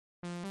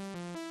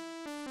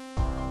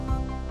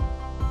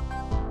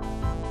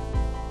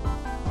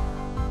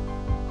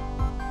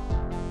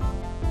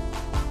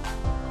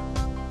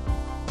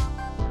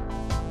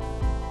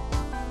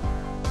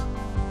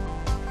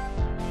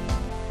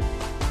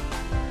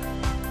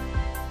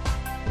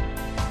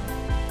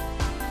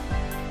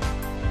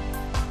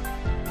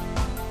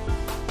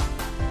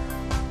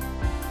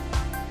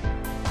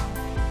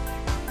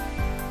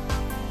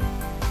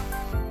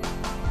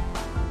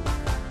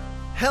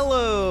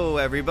Hello,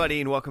 everybody,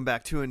 and welcome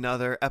back to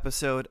another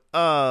episode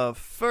of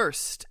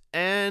First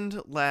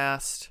and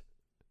Last.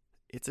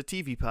 It's a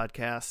TV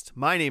podcast.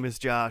 My name is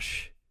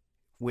Josh.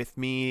 With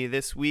me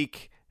this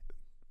week,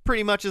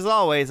 pretty much as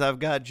always, I've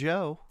got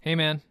Joe. Hey,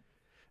 man.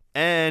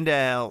 And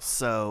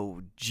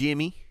also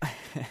Jimmy.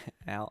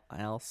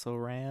 Also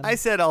ran. I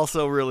said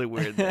also really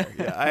weird there.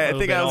 Yeah, I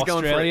think I was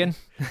Australian.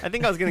 I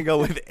think I was going to go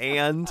with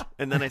and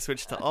then I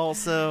switched to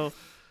also.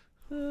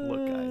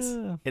 Look, guys,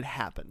 it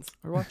happens.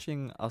 We're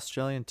watching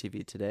Australian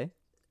TV today.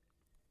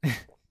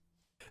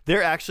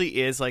 There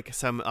actually is like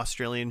some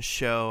Australian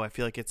show. I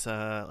feel like it's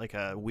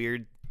a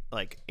weird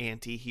like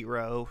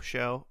anti-hero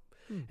show,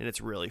 and it's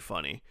really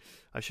funny.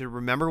 I should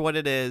remember what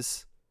it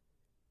is,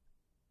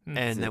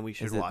 and then we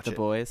should watch it. The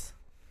Boys?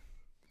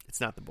 It's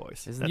not The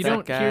Boys. Isn't You that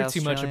don't guy hear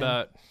too much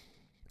Australian?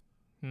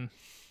 about.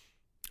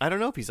 I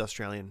don't know if he's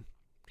Australian.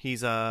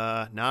 He's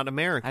not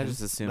American. I just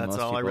assume that's most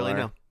all I people really are.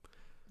 know.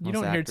 You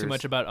Most don't hear too actors.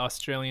 much about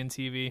Australian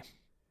TV.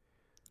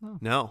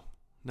 No,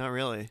 not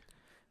really.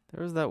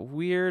 There was that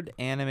weird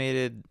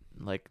animated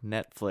like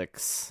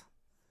Netflix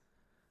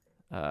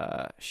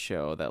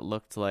show that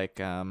looked like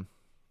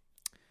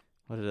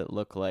what did it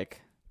look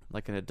like?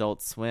 Like an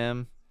Adult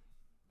Swim.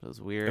 It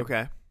was weird.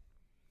 Okay.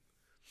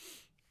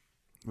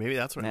 Maybe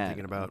that's what I'm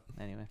thinking about.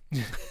 Anyway.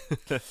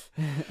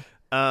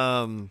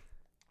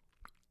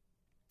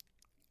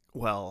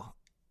 Well,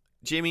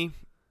 Jimmy.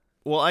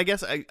 Well, I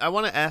guess I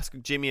want to ask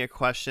Jimmy a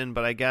question,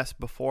 but I guess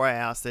before I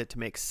ask it to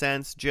make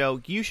sense, Joe,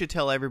 you should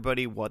tell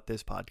everybody what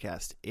this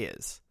podcast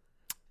is.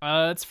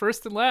 It's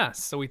First and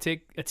Last. So we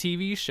take a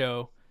TV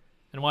show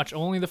and watch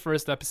only the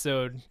first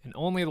episode and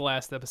only the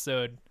last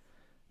episode.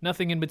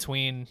 Nothing in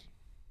between.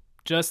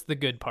 Just the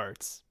good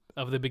parts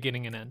of the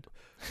beginning and end.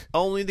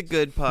 Only the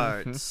good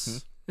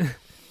parts.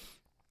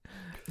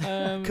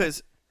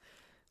 Because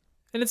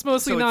And it's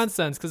mostly So it's-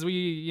 nonsense because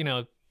we,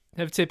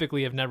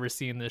 have never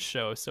seen this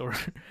show. So we're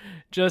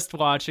just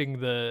watching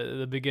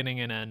the beginning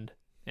and end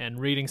and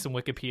reading some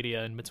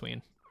Wikipedia in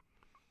between.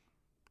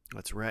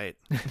 that's right.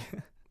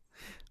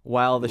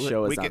 While the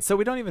show We is on. could- So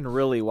we don't even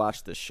really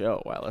watch the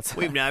show while it's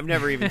on. I've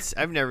never even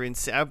I've never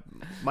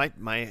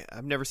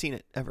seen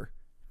it ever.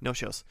 No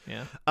shows.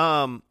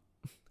 Yeah.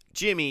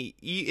 Jimmy,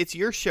 it's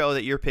your show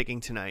that you're picking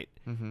tonight,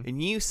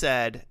 and you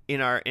said in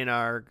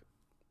our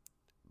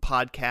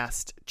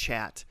podcast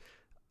chat,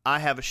 I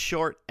have a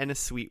short and a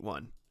sweet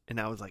one, and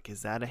I was like,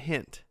 is that a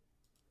hint?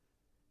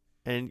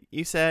 And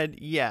you said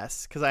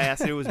yes, because I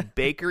asked if it was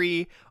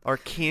bakery or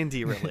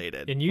candy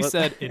related. And you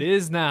said it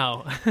is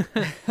now.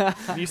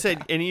 You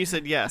said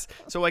yes.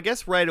 So I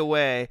guess right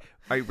away,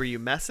 were you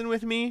messing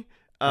with me,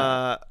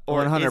 or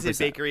is it 100%.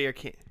 bakery or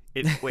candy?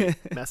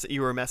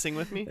 You were messing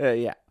with me.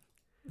 Yeah.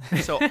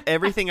 So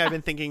everything I've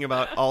been thinking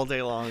about all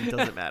day long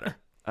doesn't matter.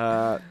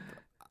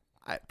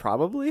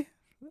 Probably.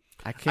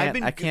 I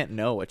been can't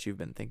know what you've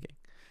been thinking.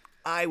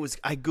 I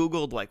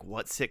googled like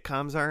what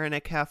sitcoms are in a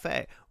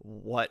cafe.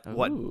 What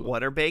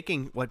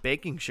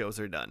baking shows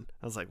are done.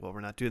 I was like, well,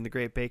 we're not doing the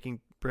Great Baking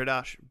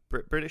British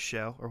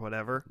show or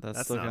whatever. That's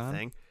still not gone? a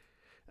thing.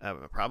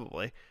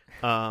 Probably.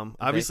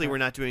 Obviously, Baker? we're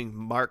not doing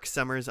Mark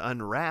Summers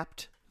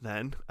Unwrapped.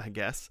 Then I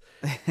guess.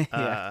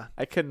 Yeah,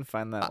 I couldn't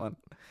find that one.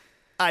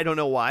 I don't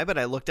know why, but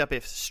I looked up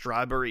if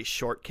Strawberry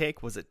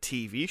Shortcake was a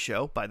TV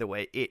show. By the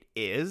way, it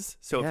is.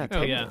 So Yeah, if you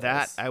picked yeah.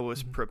 that, I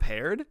was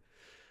prepared.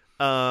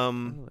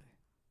 Really?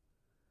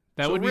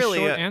 That So would be really,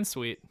 short and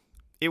sweet.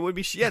 It would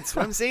be. Yeah, that's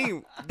what I'm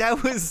saying.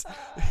 It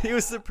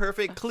was the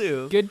perfect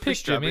clue. Good for pick,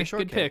 Strawberry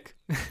Jimmy. Good Shortcake.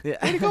 pick.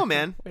 Yeah. Way to go,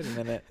 man. Wait a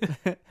minute.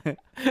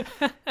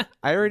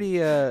 I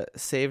already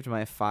saved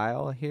my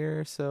file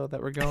here, so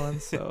that we're going.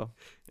 So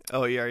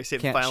Oh, you already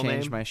saved the can't file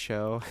change name? my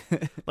show.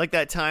 Like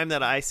that time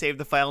that I saved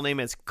the file name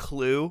as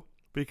Clue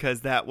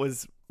because that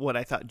was what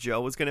I thought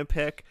Joe was going to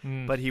pick,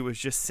 but he was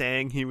just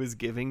saying he was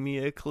giving me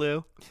a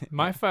clue.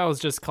 My file is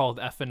just called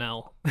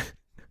FNL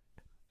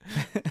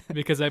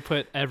because I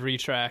put every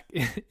track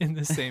in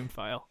the same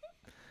file.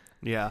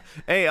 Yeah.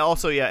 Hey,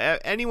 also, yeah,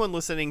 anyone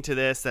listening to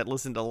this that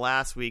listened to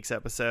last week's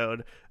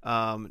episode,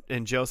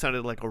 and Joe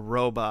sounded like a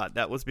robot,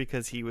 that was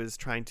because he was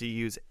trying to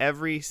use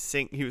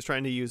he was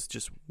trying to use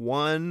just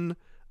one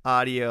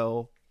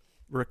audio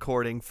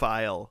recording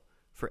file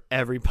for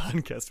every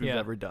podcast we've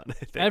ever done. I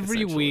think, Every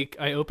essentially. week,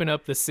 I open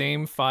up the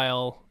same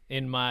file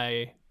in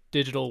my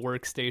digital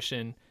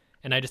workstation,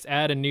 and I just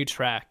add a new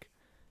track.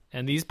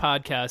 And these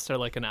podcasts are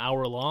like an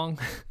hour long.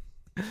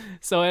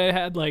 So I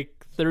had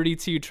like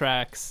 32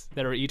 tracks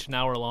that are each an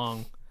hour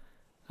long.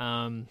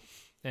 And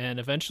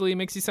eventually it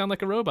makes you sound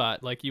like a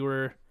robot, like you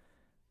were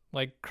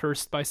like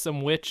cursed by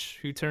some witch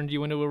who turned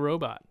you into a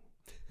robot.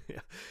 Yeah.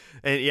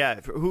 And yeah,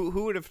 who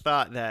would have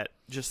thought that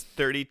just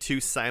 32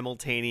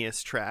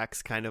 simultaneous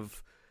tracks kind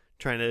of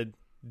trying to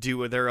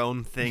do their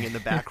own thing in the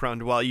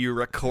background while you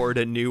record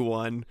a new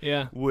one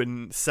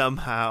wouldn't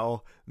somehow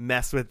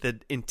mess with the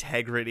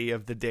integrity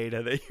of the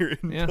data that you're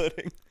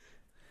inputting.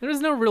 There's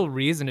no real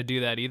reason to do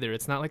that either.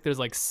 It's not like there's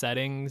like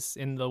settings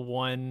in the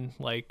one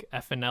like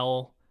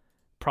FNL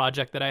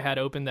project that I had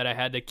open that I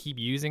had to keep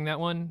using that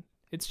one.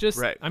 It's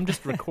just I'm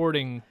just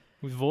recording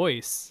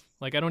voice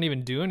Like, I don't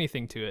even do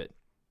anything to it.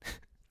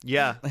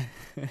 Yeah.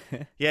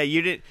 Yeah,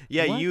 you did.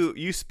 Yeah, What?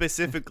 you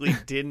specifically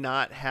did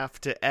not have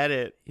to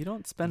edit. You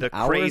don't spend The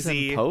hours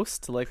crazy- in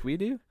post like we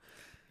do.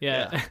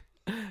 Yeah.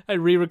 I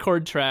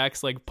re-record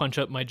tracks, like punch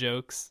up my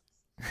jokes.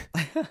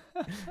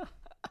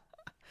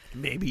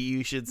 Maybe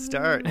you should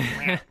start.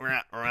 I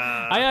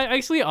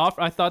actually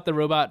I thought the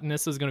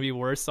robotness was gonna be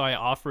worse, so I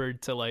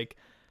offered to like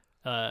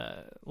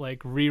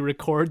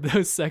re-record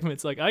those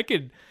segments. Like, I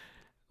could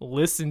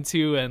listen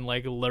to and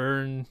like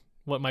learn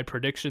what my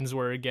predictions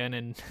were again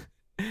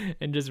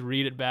and just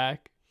read it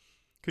back.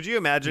 Could you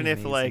imagine if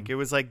Amazing. like it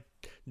was like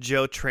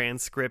Joe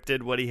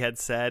transcripted what he had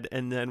said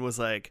and then was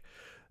like,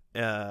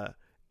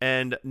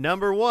 and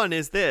number one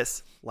is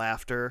this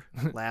laughter.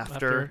 This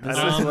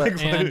I is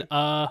don't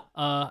what-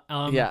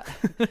 know. Yeah.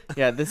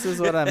 Yeah, this is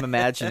what I'm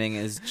imagining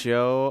is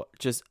Joe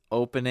just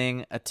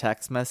opening a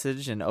text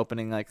message and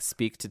opening like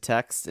speak to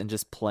text and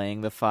just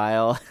playing the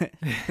file.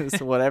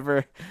 So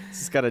whatever. It's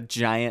just got a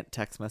giant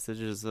text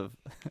messages of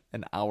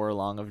an hour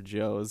long of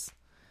Joe's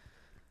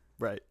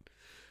Right.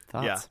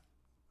 thoughts.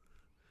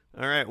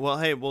 Yeah. All right. Well,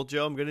 hey,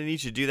 Joe, I'm gonna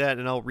need you to do that,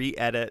 and I'll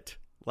re-edit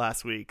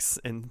last week's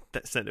and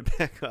send it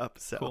back up.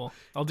 So Cool.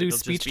 I'll do it'll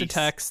just speech be to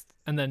text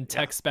and then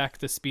text back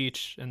the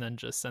speech and then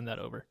just send that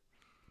over.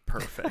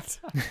 perfect.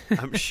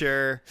 I'm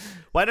sure.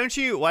 Why don't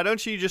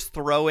you just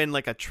throw in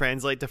like a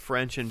translate to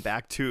French and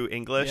back to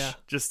English Yeah.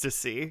 just to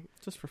see?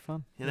 Just for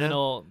fun. You And then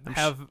know?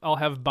 I'll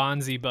have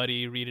Bonzi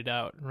Buddy read it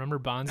out. Remember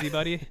Bonzi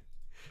Buddy?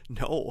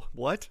 No.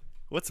 What?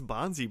 What's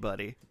Bonzi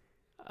Buddy?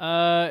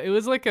 It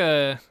was like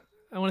I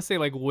want to say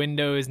like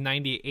Windows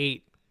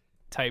 98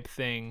 type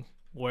thing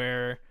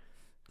where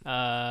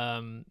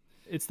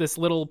it's this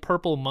little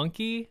purple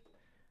monkey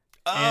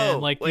Oh,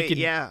 and like wait, you can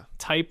yeah.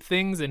 type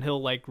things and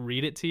he'll like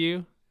read it to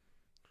you.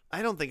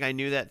 I don't think I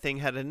knew that thing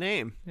had a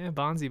name. Yeah,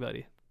 Bonzi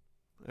Buddy.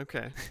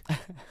 Okay.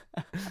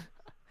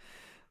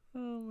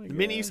 Oh my The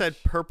minute you said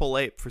purple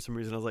ape, for some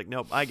reason, I was like,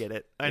 nope, I get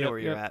it. I know where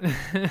you're at.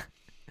 at.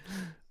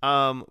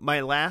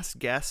 My last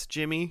guess,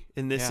 Jimmy,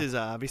 and this Yeah. is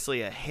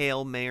obviously a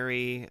Hail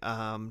Mary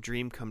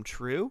dream come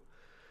true,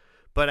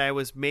 but I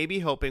was maybe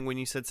hoping when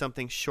you said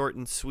something short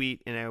and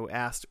sweet and I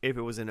asked if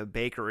it was in a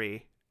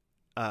bakery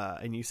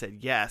and you said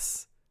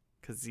yes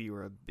because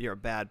you're a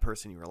bad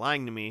person, you were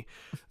lying to me.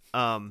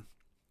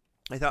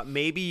 I thought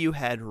maybe you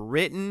had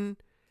written,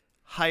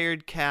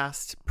 hired,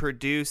 cast,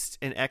 produced,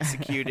 and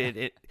executed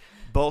it.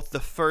 Both the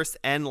first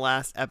and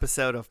last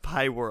episode of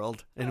Pie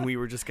World, and we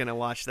were just going to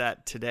watch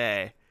that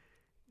today.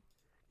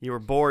 You were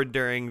bored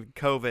during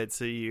COVID,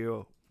 so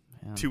you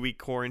 2-week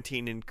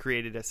quarantine and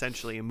created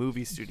essentially a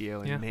movie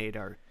studio and Yeah. made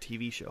our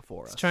TV show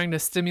for us. It's trying to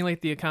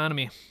stimulate the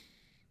economy.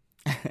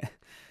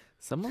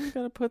 Someone's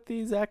got to put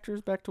these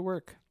actors back to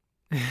work.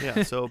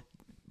 Yeah, so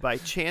by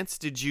chance,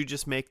 did you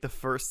just make the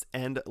first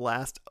and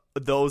last?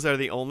 Those are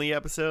the only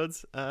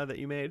episodes that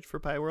you made for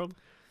Pie World?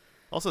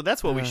 Also,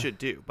 that's what we should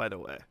do, by the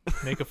way.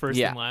 Make a first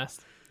Yeah. and last.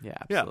 Yeah,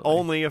 Yeah, absolutely.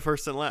 only a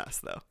first and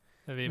last, though.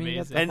 That'd be I mean, you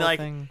got amazing. the And, whole like,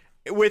 thing.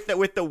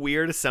 With the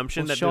weird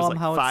assumption We'll that show there's 'em like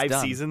how it's 5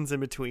 done. seasons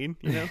in between,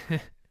 you know?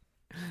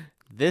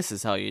 This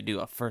is how you do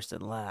a first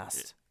and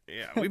last.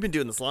 Yeah, we've been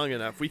doing this long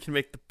enough. We can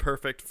make the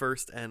perfect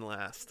first and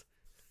last.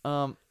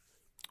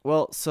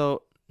 Well,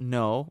 so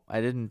no, I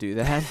didn't do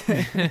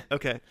that.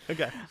 Okay.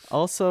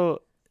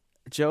 Also,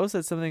 Joe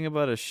said something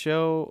about a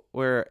show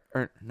or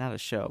not a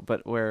show,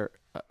 but where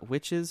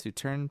witches who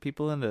turn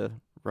people into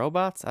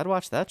robots. I'd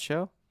watch that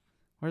show.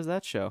 Where's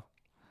that show?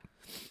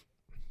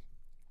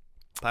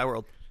 Pie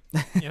World.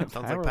 Yep.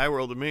 Sounds like Pie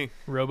World to me.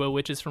 Robo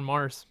Witches from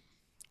Mars.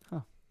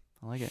 I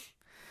like it.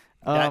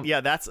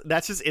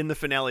 That's just in the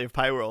finale of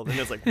Pie World, and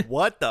it's like,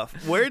 what the?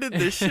 Where did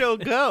this show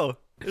go?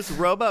 This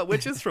robot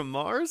witches from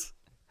Mars?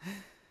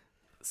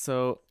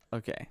 So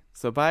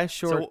by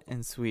short So-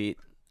 and sweet,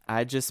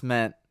 I just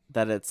meant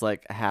that it's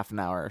like a half an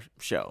hour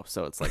show,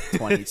 so it's like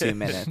 22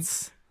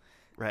 minutes,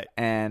 Right.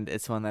 and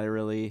it's one that I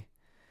really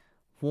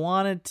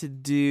wanted to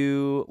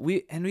do.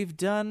 We've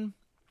done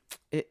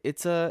it.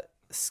 It's a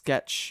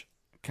sketch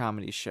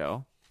comedy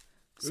show,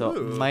 so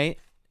Ooh.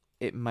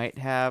 it might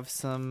have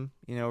some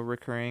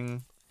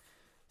recurring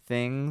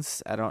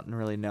things. I don't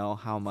really know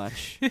how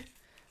much.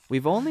 We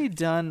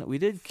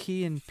did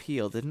Key and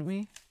Peele, didn't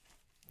we?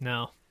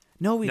 No.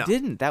 No, we No.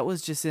 didn't. That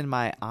was just in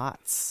my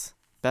aughts.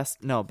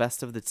 Best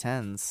of the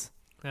tens.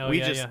 Oh, we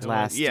yeah, just yeah. it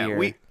last was.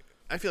 year.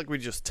 I feel like we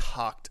just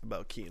talked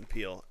about Key and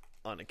Peele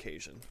on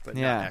occasion, but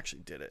Yeah. not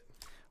actually did it.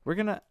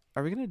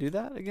 Are we gonna do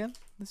that again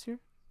this year?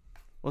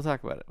 We'll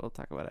talk about it. We'll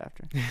talk about it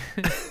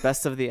after.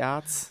 Best of the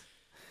aughts.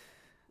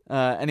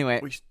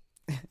 Anyway,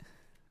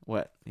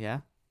 what?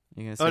 Yeah,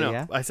 you gonna say Oh no,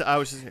 yeah? I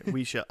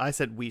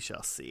said we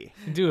shall see.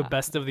 Do a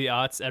best of the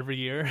aughts every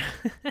year.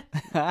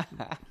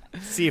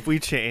 See if we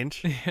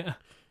change. Yeah.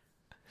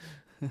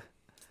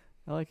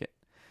 I like it.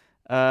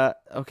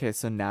 Okay,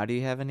 so now do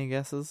you have any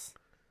guesses?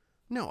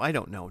 No, I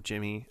don't know,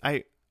 Jimmy.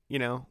 I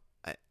know.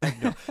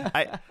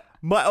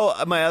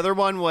 My other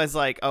one was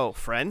like,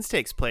 Friends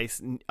takes place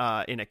in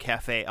a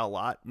cafe a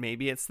lot.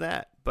 Maybe it's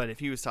that. But if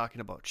he was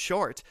talking about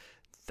short,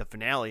 the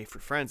finale for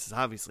Friends is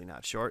obviously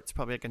not short. It's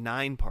probably like a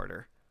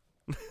 9-parter.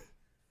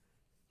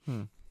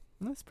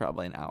 That's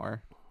probably an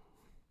hour.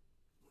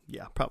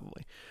 Yeah,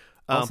 probably.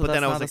 Also, but that's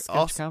then I was not a like, sketch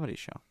also, comedy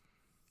show.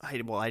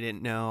 I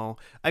didn't know.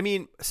 I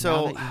mean, Now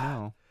so that you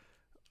know.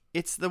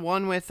 it's the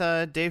one with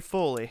Dave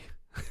Foley.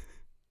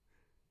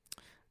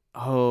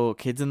 Oh,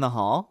 Kids in the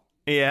Hall?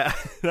 Yeah,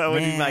 that would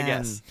be my Man.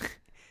 guess.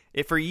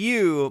 If for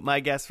you,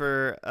 my guess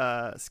for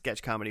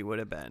sketch comedy would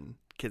have been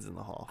Kids in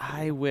the Hall.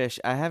 I wish.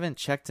 I haven't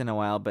checked in a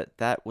while, but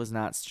that was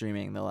not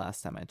streaming the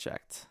last time I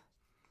checked.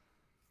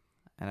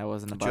 And I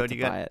wasn't about Joe, to do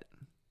you buy it.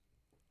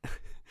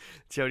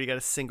 Joe, do you got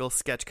a single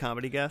sketch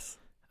comedy guess?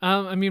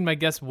 I mean, my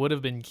guess would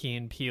have been Key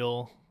and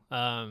Peele.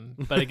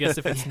 But I guess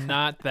if it's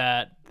not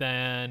that,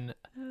 then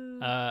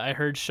I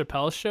heard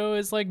Chappelle's Show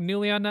is like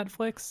newly on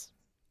Netflix.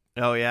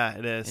 Oh yeah,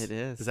 it is. It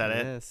is. Is that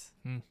it? Is.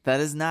 Hmm. That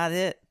is not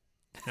it.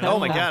 Oh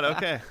my god.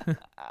 Okay.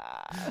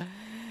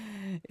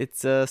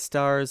 It's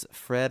stars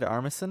Fred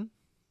Armisen.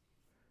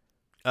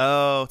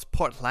 Oh, it's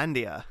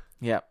Portlandia.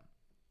 Yep.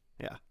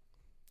 Yeah.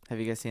 Have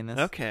you guys seen this?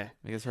 Okay. Have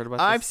you guys heard about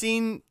I've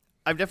this?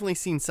 definitely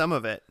seen some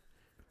of it,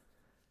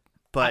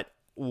 but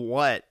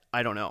what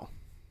I don't know.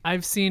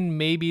 I've seen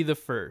maybe the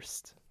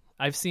first.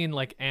 I've seen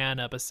like an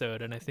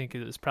episode, and I think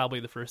it was probably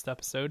the first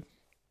episode.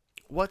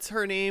 What's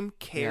her name?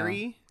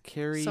 Carrie.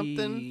 Carrie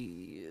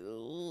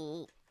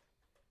something?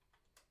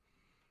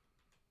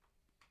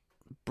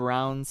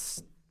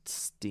 Brownstein.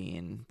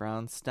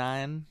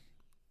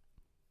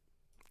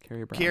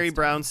 Carrie Brownstein. Carrie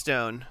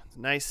Brownstone.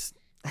 Nice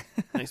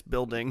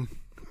building.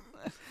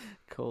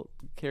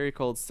 Carrie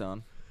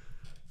Coldstone.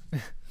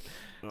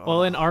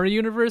 Well, in our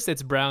universe,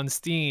 it's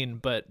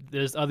Brownstein, but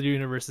there's other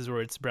universes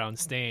where it's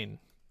Brownstain,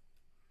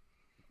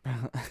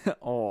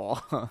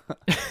 Oh.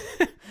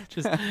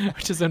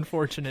 which is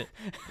unfortunate.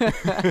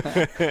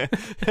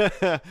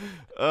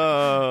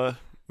 Oh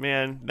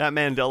man, that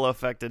Mandela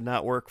effect did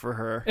not work for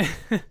her.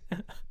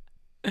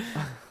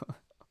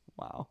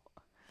 Wow.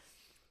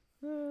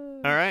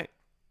 All right.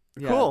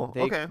 Yeah, Cool.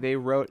 They, Okay. They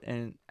wrote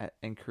and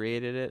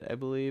created it, I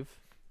believe.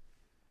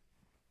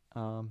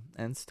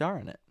 And star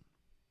in it.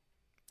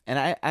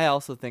 And I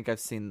also think I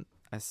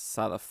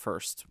saw the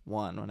first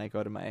one when I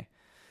go to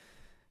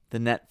the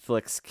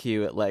Netflix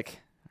queue at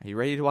like, are you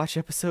ready to watch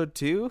episode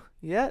 2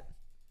 yet?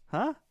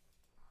 Huh?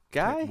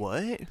 Guy? Wait,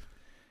 what?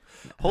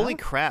 Holy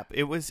crap!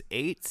 It was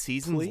 8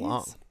 seasons Please?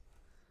 long.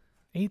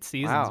 8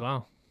 seasons. Wow.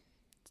 Wow.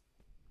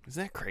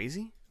 Isn't that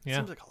crazy? Yeah.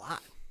 Seems like a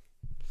lot.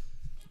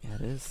 Yeah,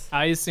 it is.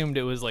 I assumed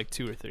it was like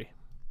 2 or 3.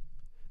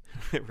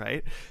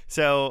 Right?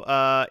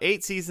 So,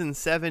 8 seasons,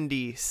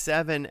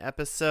 77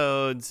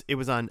 episodes. It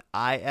was on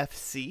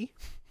IFC.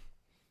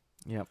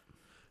 Yep.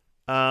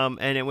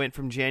 And it went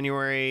from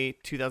January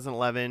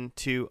 2011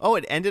 to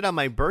it ended on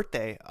my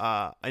birthday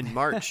in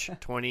March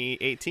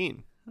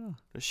 2018.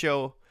 The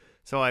show,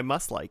 so I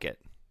must like it.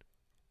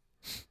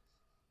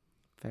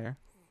 Fair.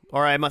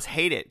 Or I must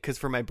hate it because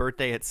for my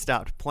birthday it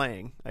stopped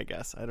playing, I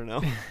guess. I don't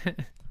know.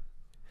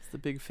 It's the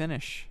big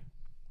finish.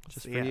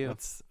 Just for you.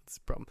 That's the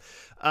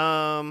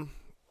problem.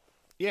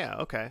 Yeah,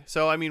 okay.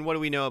 So I mean, what do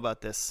we know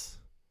about this?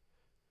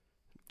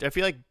 I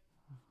feel like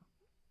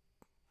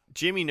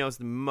Jimmy knows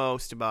the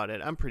most about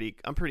it. I'm pretty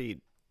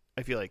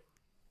I feel like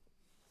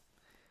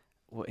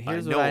Well,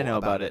 here's what I know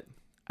about it.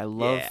 I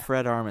love Yeah.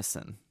 Fred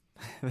Armisen.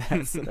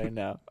 That's what I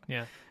know.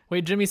 Yeah.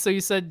 Wait, Jimmy, so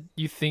you said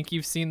you think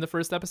you've seen the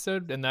first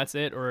episode and that's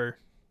it, or?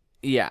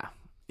 Yeah.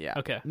 Yeah.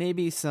 Okay.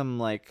 Maybe some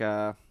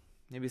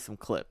maybe some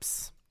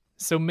clips.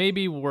 So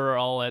maybe we're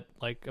all at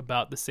like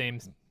about the same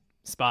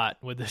spot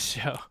with this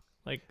show.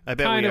 Like, I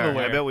bet kind we of are.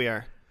 aware. I bet we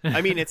are.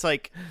 I mean, it's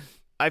like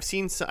I've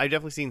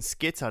definitely seen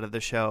skits out of the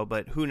show,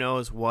 but who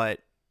knows what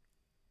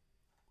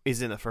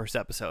is in the first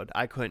episode?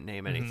 I couldn't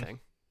name anything.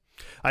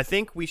 I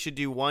think we should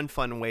do one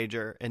fun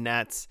wager, and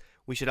that's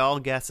we should all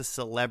guess a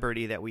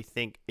celebrity that we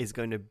think is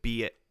going to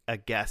be a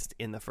guest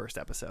in the first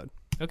episode.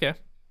 Okay.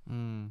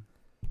 Mm.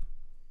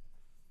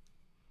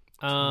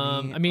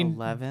 I mean,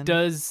 2011?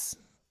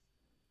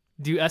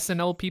 do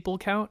SNL people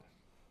count?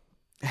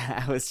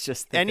 I was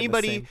just thinking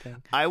Anybody, the same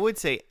thing. I would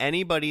say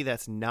anybody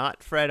that's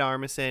not Fred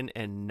Armisen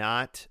and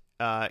not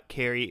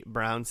Carrie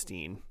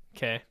Brownstein.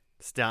 Okay.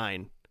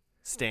 Stain?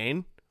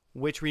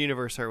 Which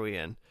universe are we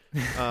in?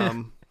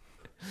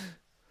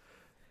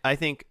 I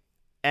think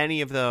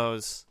any of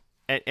those,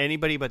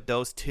 anybody but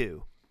those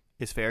two,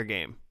 is fair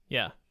game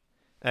Yeah.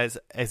 as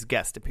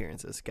guest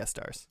appearances, guest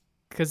stars.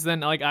 Because then,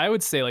 like, I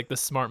would say like the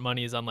smart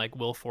money is on like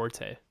Will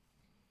Forte.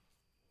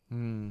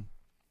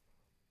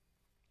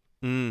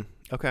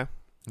 Okay.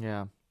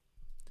 Yeah.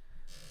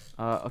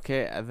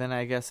 Okay, then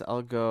I guess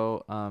I'll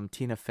go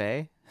Tina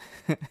Fey.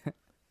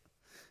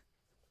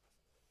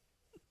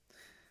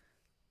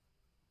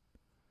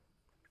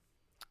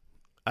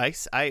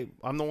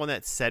 I'm the one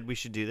that said we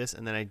should do this,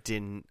 and then I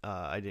didn't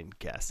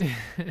guess.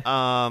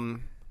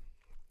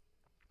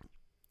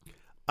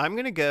 I'm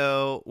gonna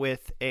go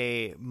with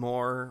a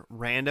more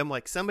random,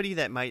 like somebody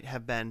that might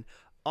have been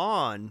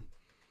on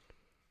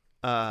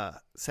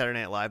Saturday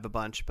Night Live a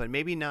bunch, but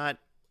maybe not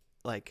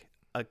like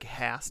a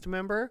cast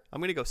member. I'm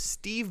gonna go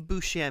Steve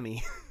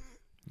Buscemi.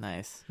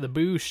 Nice. The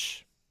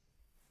Boosh.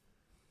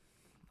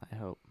 I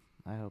hope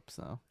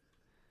so.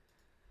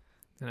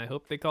 And I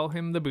hope they call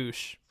him the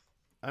Boosh.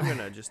 I'm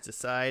gonna just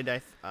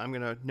decide. I'm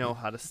gonna know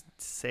how to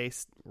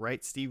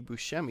write Steve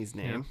Buscemi's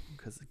name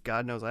because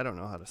God knows I don't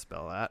know how to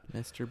spell that.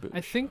 Mr. Boosh.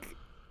 I think,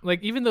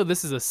 like, even though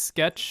this is a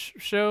sketch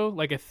show,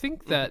 like, I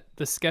think that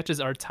the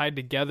sketches are tied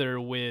together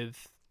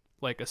with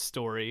like a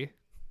story.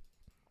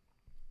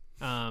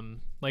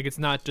 Like, it's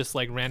not just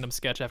like random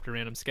sketch after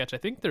random sketch. I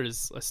think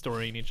there's a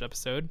story in each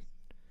episode.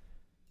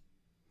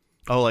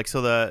 Oh, like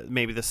so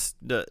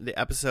the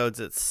episodes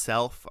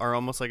itself are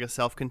almost like a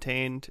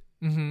self-contained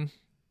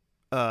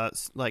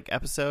like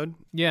episode.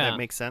 Yeah, that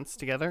makes sense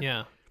together.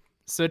 Yeah,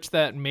 such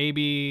that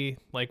maybe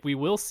like we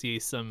will see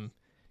some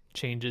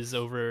changes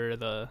over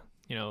the,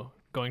 you know,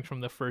 going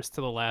from the first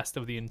to the last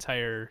of the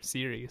entire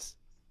series.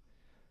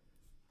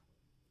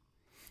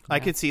 I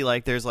could see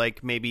like there's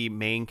like maybe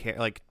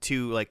like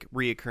two like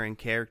reoccurring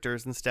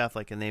characters and stuff,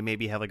 like, and they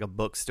maybe have like a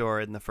bookstore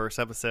in the first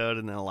episode,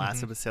 and then the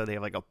last episode they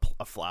have like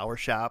a flower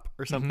shop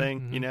or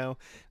something. You know,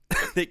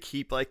 they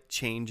keep like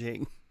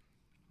changing.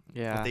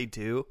 Yeah, what they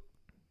do.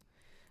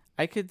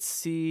 I could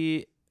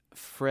see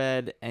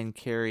Fred and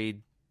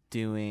Carrie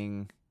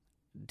doing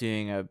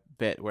a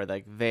bit where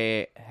like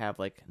they have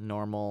like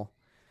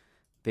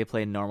they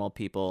play normal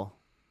people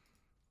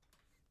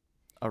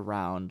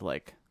around,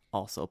 like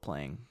also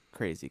playing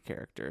crazy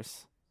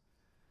characters.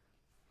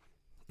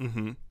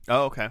 Mm-hmm.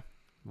 Oh, okay.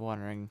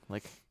 Wondering,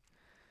 like,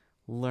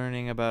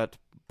 learning about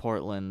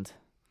Portland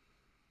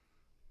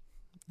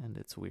and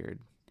its weird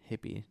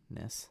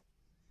hippie-ness.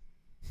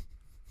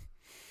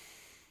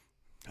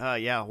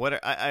 Yeah.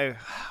 What are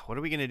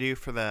we gonna do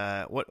for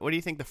the what do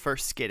you think the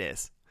first skit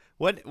is?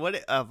 What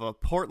of a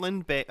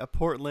Portland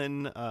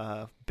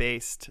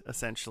based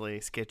essentially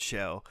skit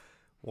show?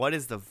 What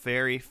is the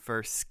very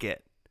first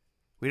skit?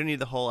 We don't need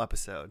the whole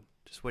episode.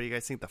 Just what do you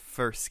guys think the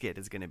first skit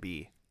is going to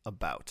be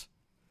about?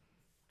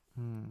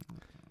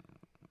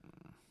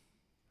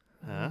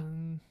 Huh?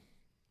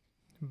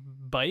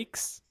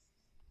 Bikes.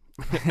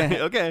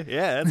 Okay,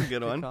 yeah, that's a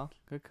good one.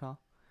 Good call.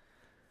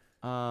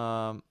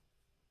 I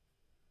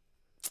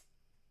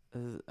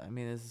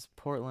mean, this is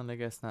Portland, I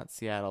guess, not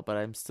Seattle, but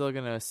I'm still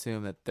gonna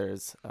assume that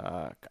there's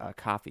a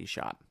coffee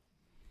shop.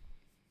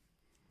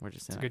 We're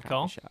just in a good coffee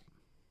call. shop.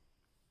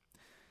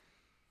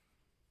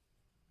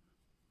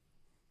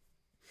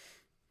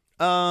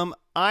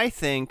 I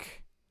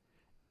think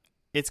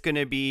it's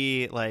gonna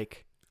be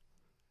like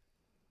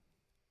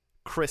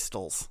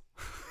crystals.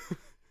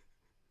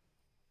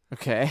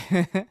 Okay.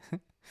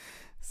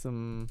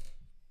 Some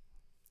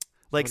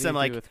like what do some you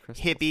like do with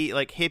crystals?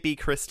 hippie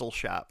crystal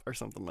shop or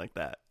something like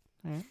that.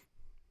 All right.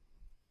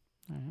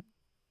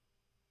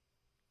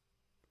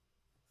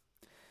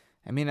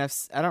 I mean, I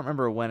don't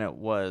remember when it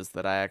was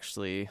that I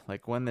actually,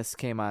 like, when this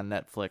came on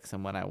Netflix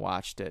and when I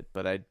watched it,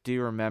 but I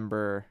do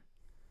remember,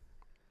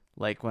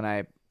 like, when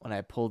I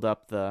pulled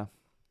up the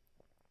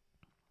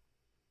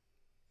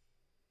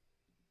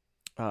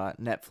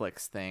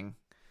Netflix thing,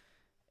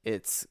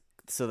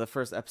 so the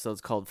first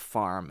episode's called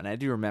Farm, and I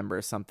do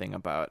remember something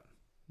about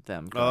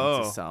them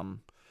going to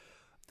some.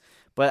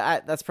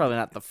 But that's probably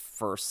not the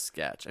first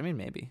sketch. I mean,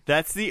 maybe.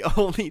 That's the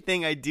only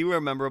thing I do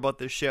remember about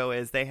the show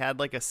is they had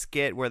like a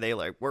skit where they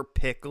like were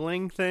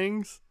pickling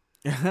things,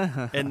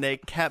 and they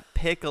kept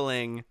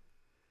pickling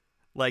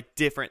like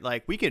different,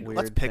 like Weird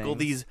let's pickle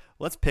things.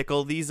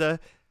 these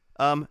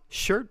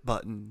shirt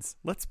buttons.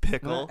 Let's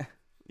pickle,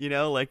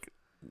 like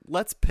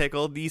let's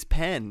pickle these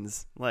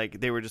pens.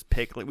 Like they were just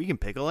pickling. We can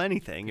pickle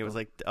anything. It was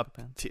like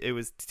it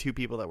was two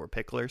people that were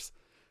picklers.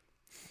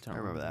 I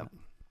remember that.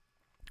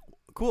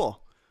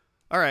 Cool.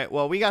 All right.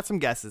 Well, we got some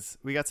guesses.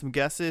 We got some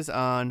guesses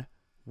on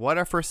what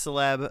our first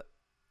celeb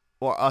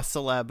or a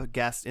celeb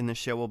guest in the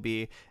show will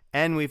be,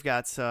 and we've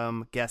got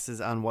some guesses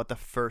on what the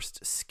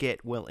first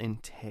skit will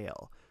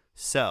entail.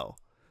 So,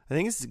 I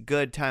think this is a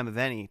good time of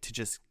any to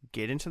just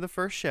get into the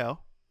first show,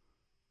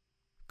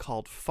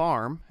 called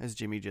Farm, as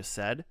Jimmy just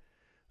said,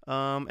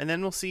 and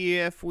then we'll see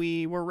if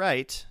we were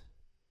right,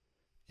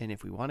 and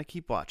if we want to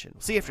keep watching.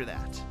 We'll see after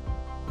that.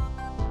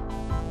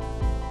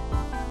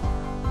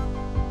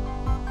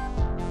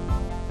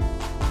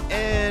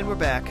 And we're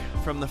back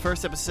from the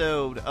first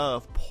episode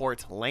of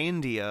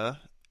Portlandia,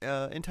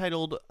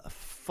 entitled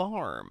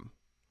Farm.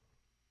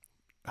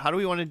 How do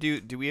we want to do?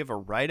 Do we have a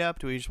write-up?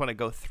 Do we just want to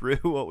go through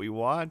what we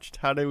watched?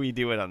 How do we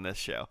do it on this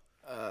show?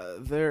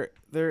 There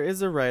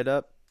is a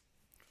write-up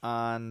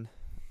on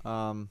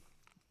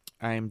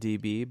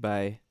IMDb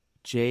by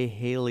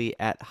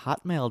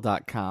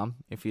jhaley@hotmail.com,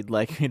 if you'd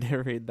like me to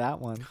read that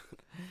one.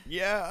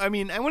 Yeah, I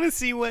mean, I want to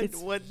see what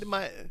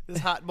this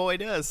hot boy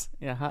does.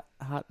 Yeah,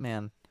 hot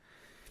man.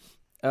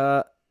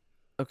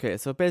 Okay,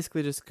 so it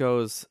basically just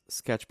goes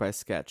sketch by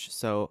sketch.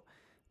 So,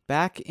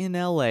 back in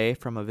LA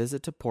from a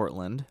visit to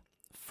Portland,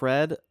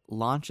 Fred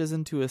launches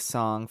into a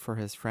song for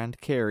his friend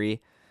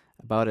Carrie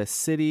about a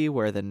city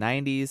where the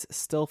 90s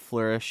still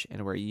flourish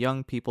and where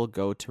young people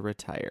go to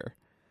retire.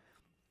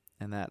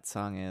 And that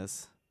song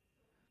it's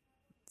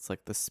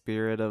like the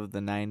spirit of the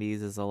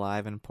 90s is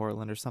alive in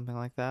Portland or something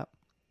like that.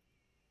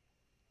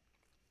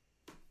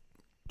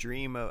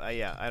 Dream of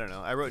yeah, I don't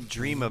know. I wrote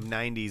dream of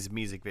 90s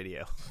music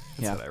video.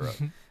 That's Yeah. what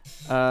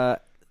I wrote.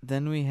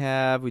 Then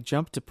we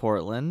jump to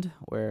Portland,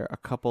 where a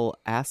couple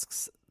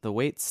asks the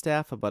wait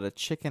staff about a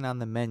chicken on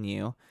the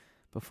menu.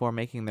 Before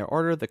making their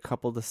order, the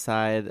couple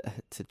decide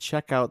to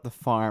check out the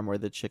farm where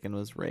the chicken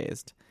was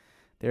raised.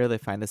 There they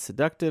find a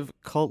seductive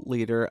cult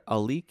leader,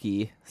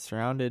 Aliki,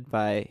 surrounded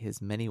by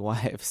his many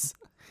wives.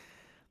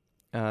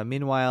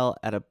 Meanwhile,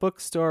 at a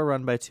bookstore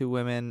run by two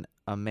women,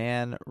 a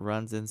man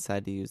runs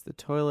inside to use the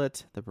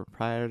toilet. The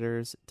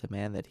proprietors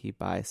demand that he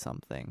buy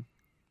something.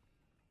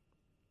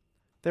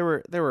 There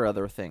were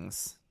other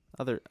things.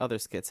 Other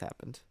skits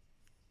happened.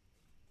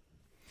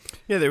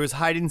 Yeah, there was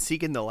hide and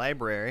seek in the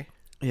library.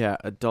 Yeah,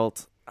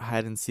 adult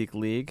hide and seek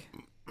league.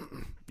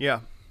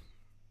 Yeah.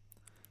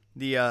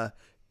 The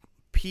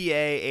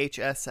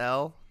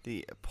PAHSL,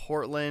 the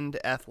Portland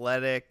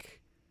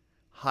Athletic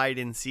Hide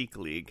and Seek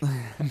League.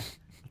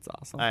 That's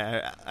awesome.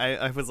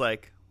 I was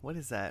like, what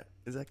is that?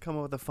 Does that come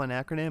up with a fun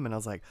acronym? And I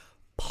was like,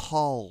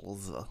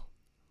 PALS.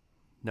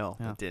 No,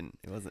 Yeah. it didn't.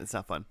 It wasn't. It's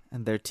not fun.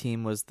 And their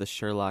team was the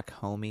Sherlock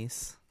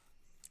Homies.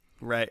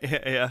 Right.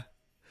 Yeah.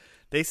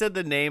 They said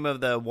the name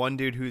of the one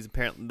dude who's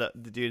apparently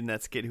the dude in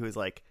that skit who was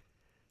like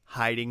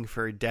hiding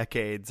for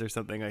decades or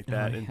something like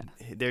that. Oh,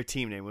 And their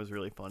team name was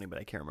really funny, but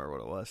I can't remember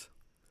what it was.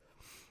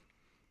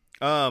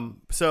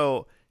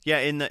 So yeah,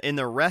 in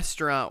the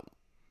restaurant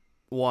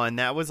one,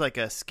 that was like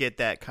a skit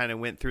that kind of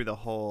went through the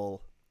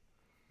whole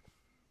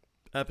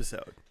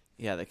episode.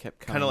 Yeah, they kept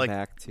Kinda coming like-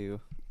 back to.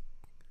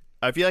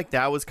 I feel like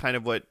that was kind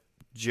of what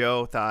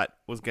Joe thought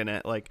was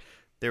gonna like.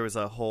 There was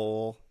a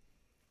whole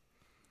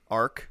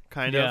arc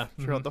kind Yeah, of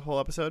throughout the whole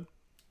episode.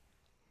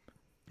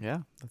 Yeah,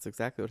 that's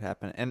exactly what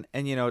happened.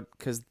 And you know,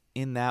 because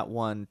in that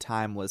one,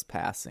 time was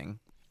passing.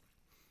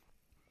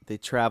 They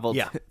traveled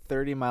Yeah.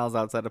 30 miles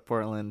outside of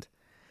Portland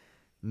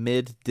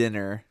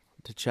mid-dinner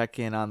to check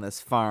in on this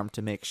farm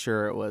to make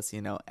sure it was,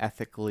 you know,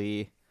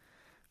 ethically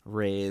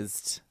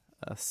raised,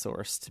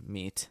 sourced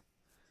meat.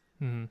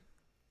 Mm-hmm.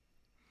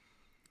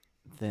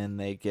 Then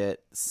they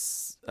get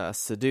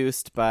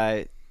seduced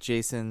by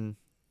Jason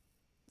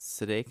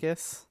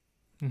Sudeikis,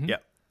 Mm-hmm.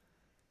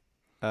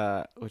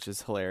 Yeah. which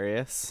is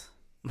hilarious,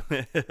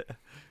 Yeah,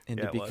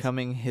 into it was.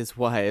 becoming his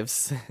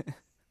wives.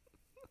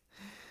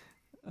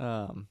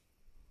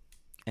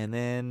 And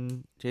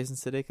then Jason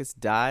Sudeikis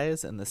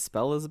dies, and the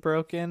spell is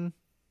broken,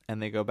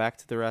 and they go back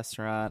to the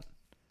restaurant,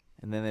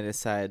 and then they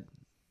decide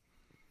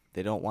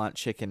they don't want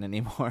chicken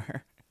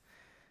anymore,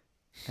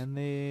 and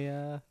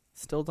they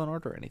still don't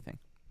order anything.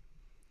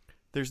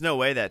 There's no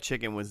way that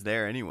chicken was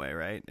there anyway,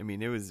 right? I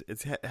mean,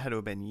 it's had to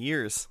have been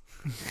years.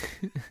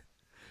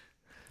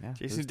 Yeah,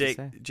 Jason who's to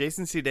say?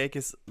 Jason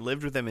Sudeikis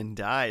lived with him and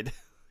died.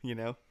 You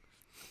know,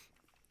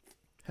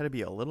 had to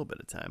be a little bit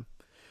of time.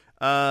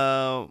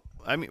 I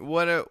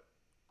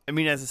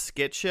mean, as a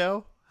skit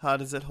show, how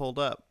does it hold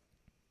up?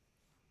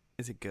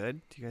 Is it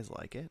good? Do you guys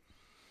like it?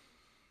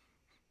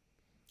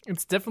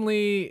 It's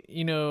definitely,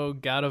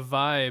 got a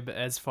vibe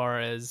as far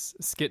as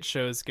skit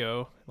shows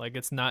go. Like,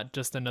 it's not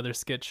just another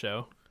skit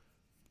show.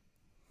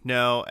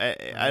 No,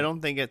 I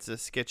don't think it's a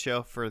skit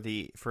show for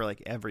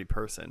like every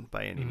person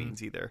by any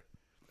means either.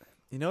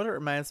 You know what it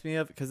reminds me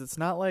of? Because it's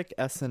not like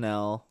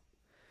SNL,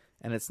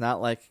 and it's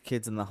not like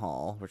Kids in the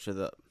Hall, which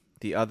are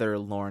the other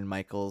Lorne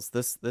Michaels.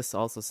 This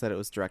also said it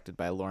was directed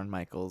by Lorne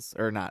Michaels,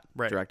 or not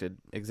Right. directed,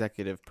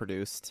 executive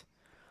produced.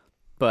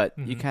 But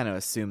you kind of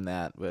assume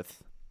that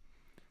with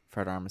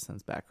Fred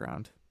Armisen's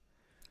background.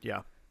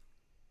 Yeah.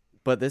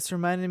 But this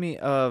reminded me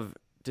of,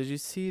 did you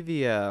see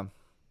the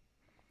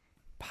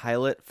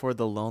pilot for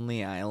the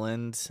Lonely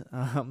Island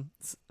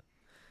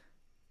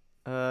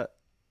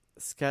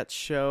sketch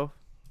show?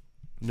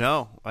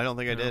 No, I don't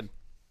think I did.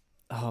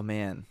 Oh,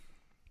 man.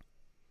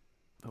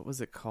 What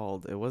was it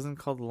called? It wasn't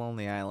called The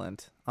Lonely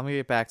Island. I'm going to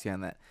get back to you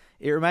on that.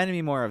 It reminded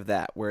me more of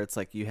that, where it's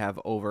like you have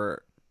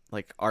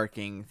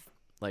arcing,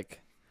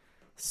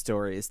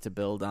 stories to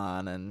build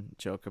on and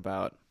joke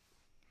about.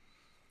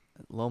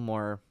 A little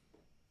more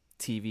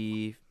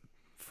TV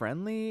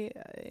friendly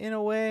in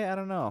a way. I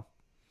don't know.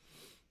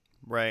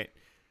 Right.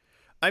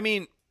 I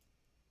mean,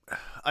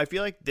 I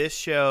feel like this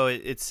show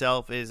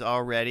itself is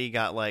already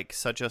got like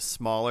such a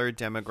smaller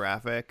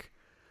demographic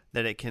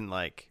that it can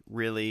like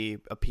really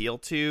appeal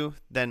to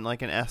than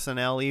like an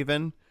SNL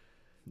even.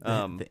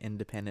 The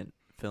independent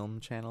film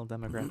channel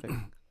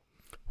demographic.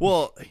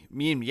 Well, I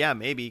mean, yeah,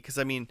 maybe because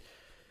I mean,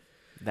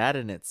 That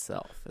in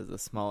itself is a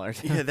smaller.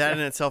 yeah, that in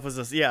itself is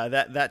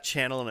that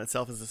channel in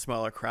itself is a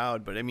smaller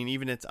crowd. But I mean,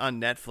 even it's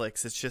on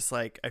Netflix. It's just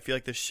like I feel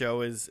like the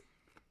show is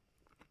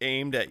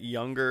aimed at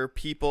younger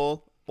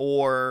people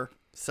or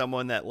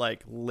someone that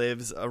like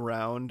lives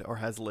around or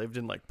has lived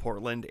in like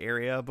Portland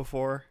area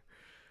before,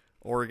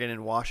 Oregon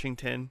and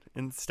Washington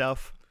and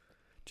stuff,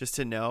 just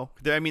to know.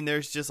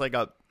 There's just like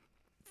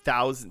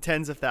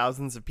tens of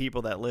thousands of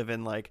people that live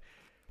in like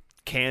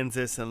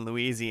Kansas and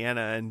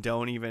Louisiana and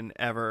don't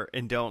ever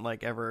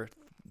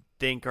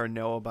think or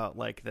know about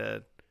like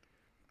the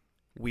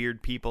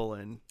weird people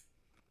in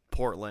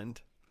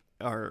Portland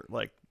or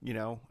like,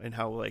 and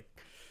how like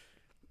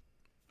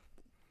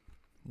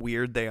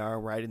weird they are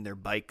riding their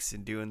bikes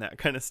and doing that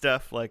kind of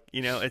stuff. Like,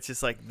 you know, it's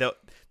just like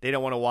they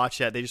don't want to watch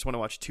that. They just want to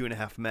watch Two and a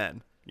Half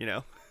Men, you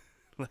know?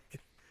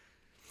 Like,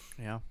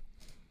 Yeah.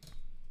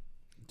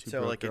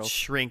 so like it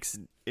shrinks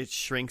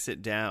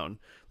it down.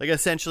 Like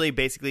essentially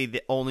basically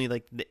the only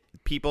like the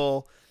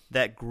people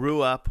that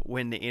grew up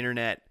when the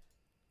internet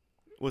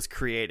was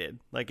created.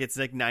 Like it's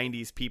like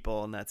 90s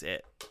people and that's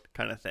it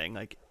kind of thing.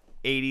 Like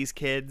 80s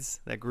kids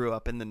that grew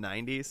up in the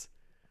 90s.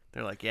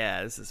 They're like,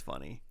 yeah, this is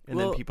funny. And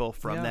then people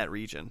from that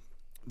region.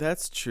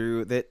 That's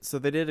true. So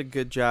they did a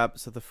good job.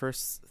 So the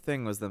first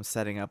thing was them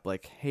setting up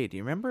like, hey, do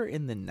you remember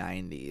in the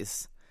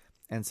 90s?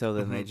 And so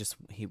then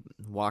he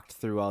walked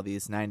through all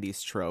these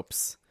 90s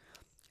tropes.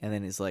 And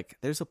then he's like,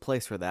 there's a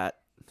place where that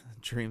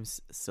dream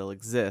still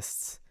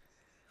exists.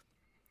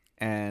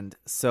 And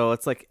so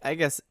it's like, I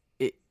guess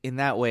in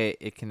that way,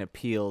 it can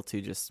appeal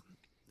to just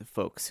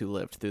folks who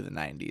lived through the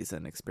 90s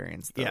and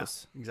experienced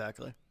those. Yeah,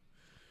 exactly.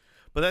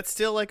 But that's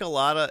still like a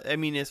lot of, I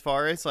mean, as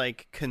far as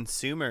like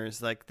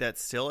consumers, like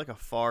that's still like a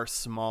far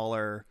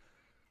smaller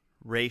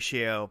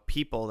ratio of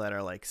people that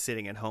are like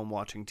sitting at home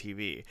watching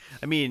TV.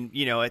 I mean,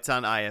 you know, it's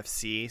on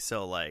IFC,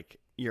 so like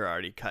you're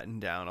already cutting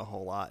down a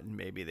whole lot, and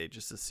maybe they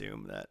just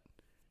assume that.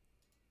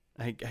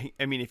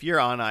 I mean, if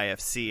you're on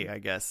IFC, I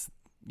guess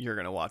you're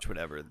gonna watch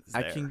whatever is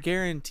there. I can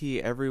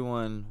guarantee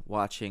everyone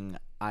watching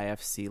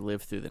IFC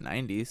lived through the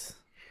 90s.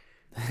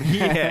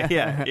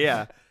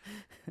 yeah.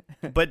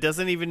 But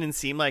doesn't even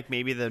seem like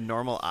maybe the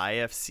normal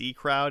IFC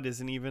crowd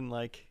isn't even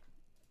like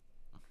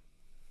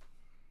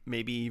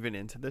maybe even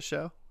into the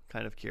show.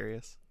 Kind of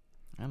curious.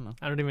 I don't know.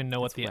 I don't even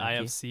know what the wacky.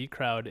 IFC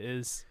crowd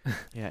is.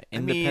 Yeah,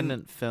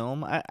 independent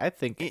film. I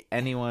think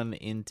anyone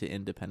into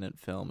independent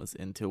film is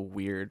into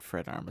weird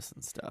Fred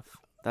Armisen stuff.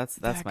 That's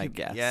my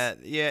guess.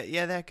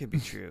 Yeah, that could be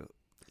true.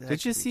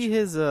 Did you see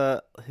his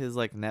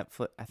like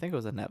Netflix? I think it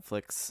was a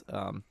Netflix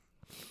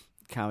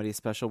comedy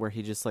special where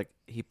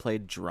he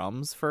played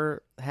drums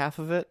for half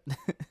of it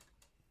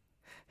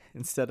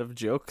instead of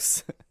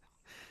jokes.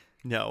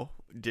 No,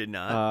 did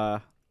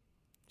not.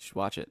 You should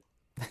watch it.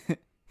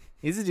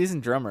 He's a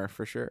decent drummer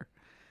for sure,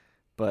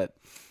 but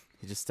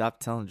he just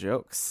stopped telling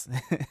jokes.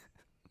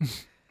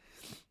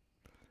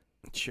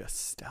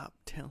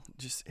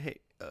 Hey,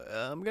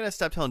 I'm gonna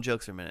stop telling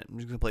jokes for a minute. I'm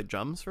just gonna play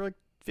drums for like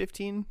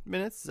 15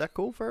 minutes. Is that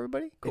cool for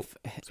everybody? Cool.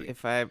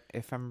 If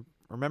I'm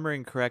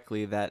remembering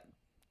correctly, that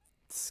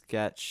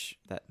sketch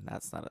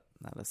that's not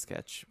a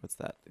sketch. What's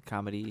that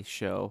comedy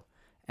show?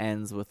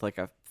 Ends with like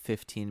a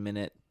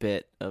 15-minute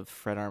bit of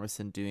Fred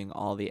Armisen doing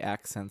all the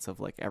accents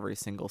of like every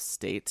single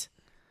state.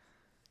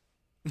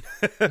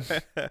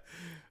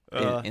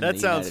 That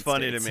sounds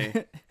funny States. to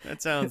me.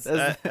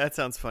 That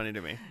sounds funny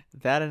to me.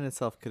 That in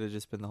itself could have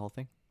just been the whole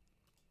thing.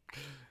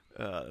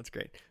 That's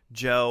great.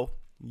 Joe,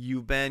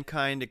 you've been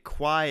kind of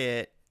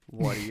quiet.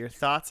 What are your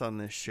thoughts on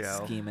this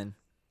show? Scheming.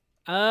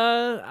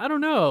 I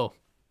don't know.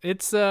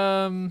 It's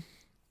hard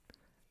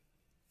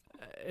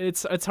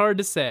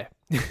to say.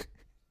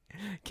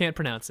 Can't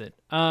pronounce it.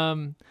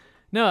 No,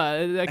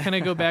 I kind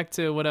of go back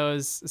to what I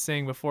was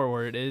saying before,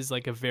 where it is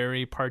like a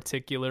very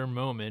particular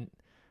moment.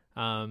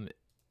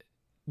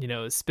 You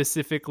know,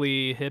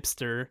 specifically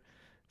hipster,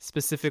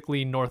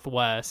 specifically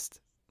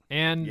Northwest,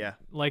 and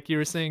like you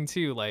were saying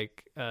too,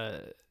 like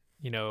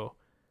you know,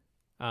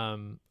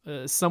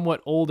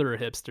 somewhat older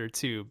hipster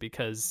too,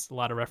 because a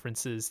lot of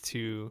references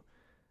to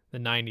the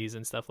 90s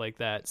and stuff like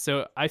that.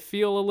 So I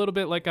feel a little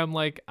bit like I'm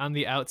like on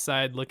the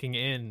outside looking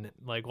in,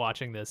 like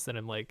watching this, and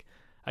I'm like,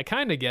 I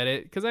kind of get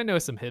it because I know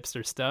some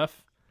hipster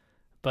stuff,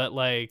 but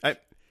like,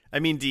 I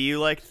mean, do you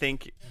like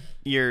think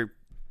you're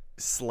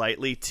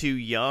slightly too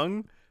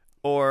young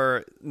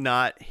or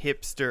not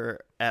hipster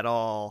at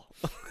all?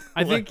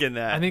 I think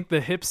that. the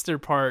hipster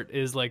part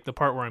is like the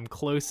part where I'm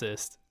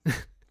closest.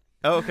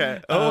 Okay.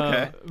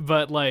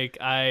 But like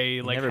I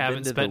like never haven't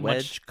been to spent the Wedge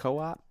much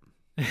co-op.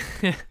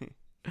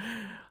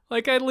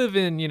 Like I live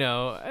in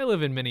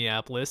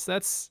Minneapolis.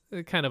 That's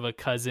kind of a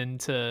cousin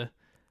to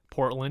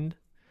Portland.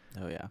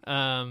 Oh yeah.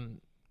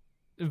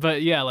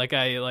 But yeah, like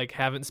I like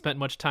haven't spent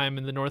much time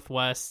in the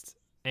Northwest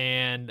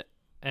and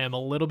am a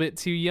little bit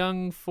too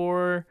young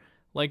for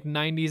like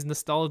 90s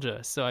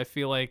nostalgia. So I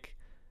feel like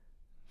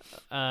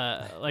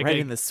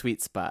in the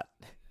sweet spot.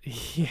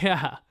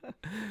 Yeah.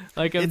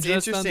 Like I'm it's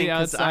just on the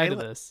outside of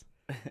this.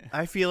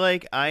 I feel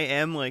like I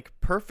am like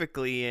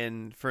perfectly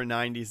in for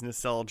 90s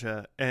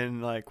nostalgia,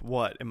 and like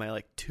what am I,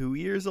 like 2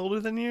 years older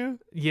than you?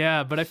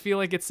 Yeah, but I feel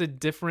like it's a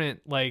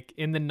different, like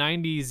in the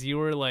 90s you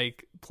were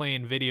like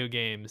playing video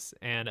games,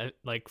 and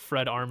like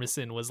Fred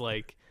Armisen was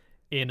like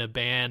in a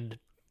band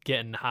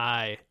getting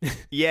high.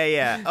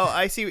 Yeah. Oh,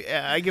 I see.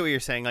 I get what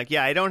you're saying. Like,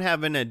 yeah, I don't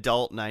have an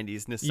adult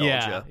 90s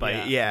nostalgia, but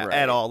right.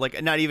 At all.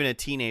 Like, not even a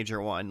teenager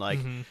one. Like,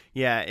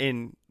 yeah,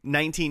 in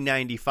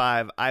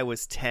 1995, I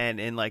was 10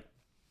 and like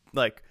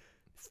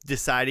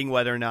deciding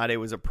whether or not it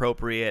was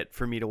appropriate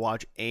for me to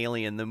watch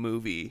Alien the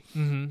movie.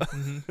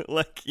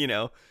 Like, you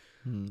know,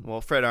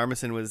 well, Fred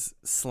Armisen was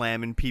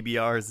slamming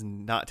PBRs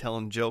and not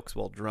telling jokes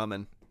while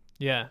drumming.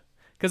 Yeah.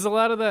 Because a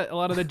lot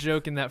of the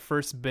joke in that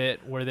first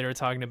bit where they were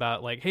talking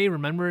about like, hey,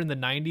 remember in the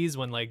 90s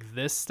when like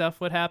this stuff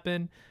would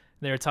happen?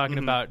 They were talking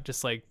about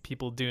just like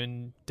people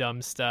doing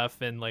dumb stuff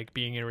and like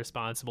being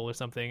irresponsible or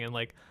something, and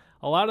like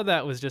a lot of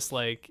that was just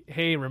like,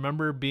 hey,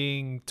 remember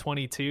being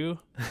 22?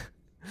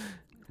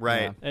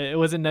 Right. Yeah. It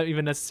wasn't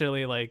even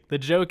necessarily like, the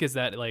joke is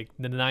that like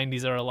the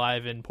 90s are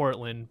alive in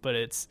Portland, but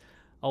it's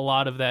a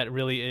lot of that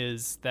really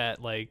is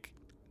that like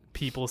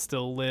people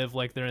still live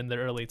like they're in their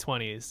early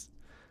 20s.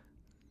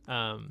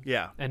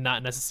 Yeah. And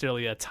not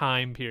necessarily a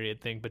time period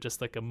thing, but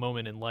just like a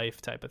moment in life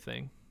type of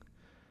thing.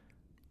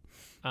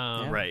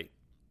 Right.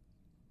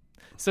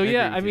 So I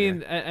yeah, agree I with you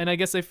mean, and I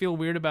guess I feel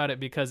weird about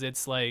it because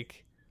it's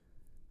like,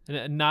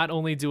 not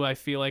only do I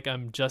feel like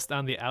I'm just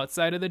on the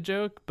outside of the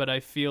joke, but I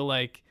feel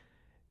like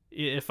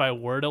if I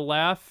were to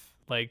laugh,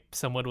 like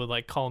someone would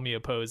like call me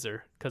a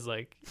poser because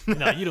like,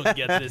 no, you don't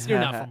get this. You're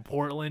not from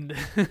Portland.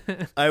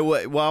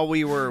 While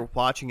we were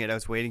watching it, I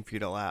was waiting for you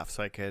to laugh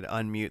so I could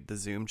unmute the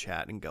Zoom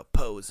chat and go,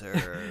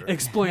 poser.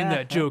 Explain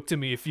that joke to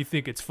me if you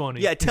think it's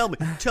funny. Yeah, tell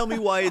me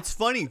why it's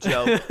funny,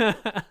 Joe.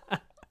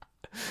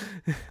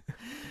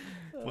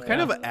 What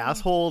kind of an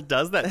asshole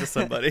does that to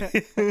somebody?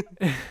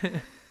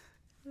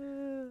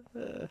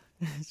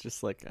 It's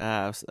just like,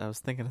 I was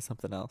thinking of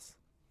something else.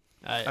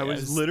 I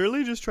was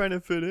literally just trying to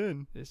fit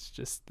in. It's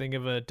just think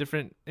of a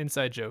different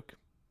inside joke.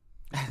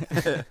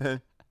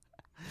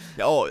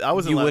 Oh, I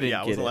wasn't You laughing. wouldn't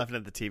Yeah, I get wasn't it. laughing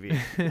at the TV.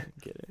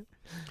 Get it?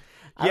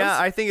 Yeah,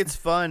 I think it's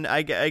fun.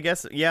 I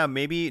guess, yeah,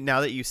 maybe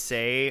now that you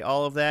say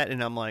all of that,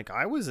 and I'm like,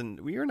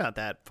 we were not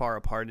that far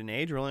apart in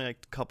age. We're only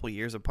like a couple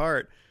years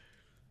apart.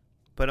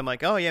 But I'm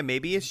like, oh yeah,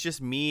 maybe it's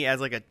just me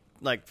as like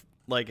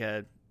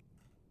a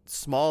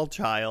small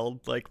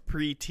child, like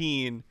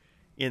preteen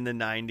in the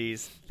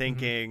 90s,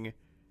 thinking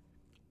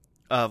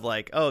of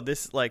like, oh,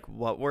 this like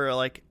what we're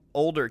like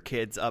older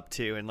kids up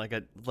to, and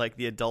like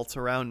the adults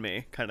around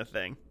me kind of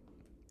thing.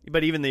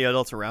 But even the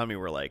adults around me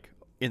were like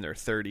in their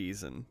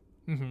 30s and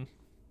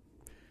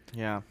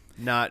Yeah.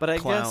 not But I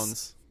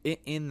clowns. guess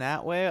in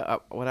that way,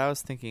 what I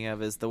was thinking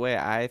of is the way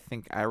I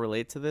think I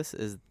relate to this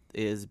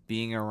is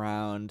being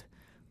around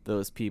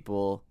those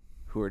people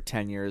who are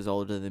 10 years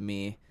older than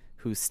me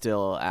who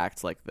still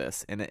act like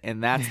this,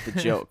 and that's the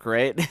joke,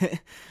 right?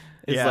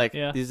 It's Yeah. like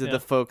Yeah, these are yeah. the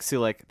folks who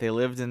like they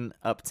lived in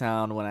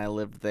Uptown when I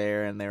lived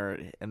there, and they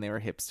were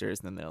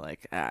hipsters, and then they're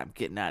like, I'm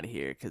getting out of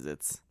here because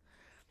it's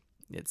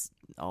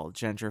all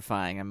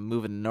gentrifying. I'm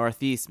moving to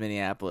Northeast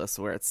Minneapolis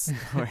where it's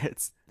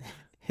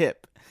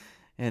hip,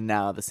 and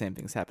now the same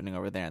thing's happening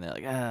over there, and they're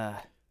like, I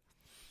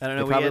don't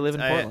they know. probably live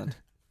in Portland.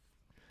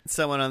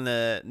 Someone on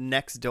the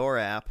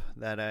Nextdoor app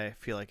that I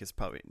feel like is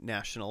probably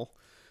national,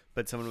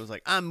 but someone was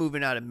like, I'm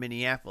moving out of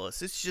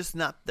Minneapolis. It's just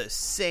not the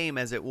same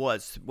as it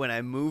was when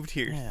I moved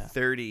here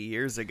 30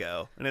 years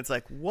ago. And it's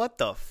like, what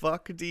the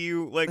fuck do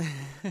you like?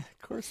 Of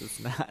course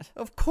it's not.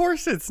 Of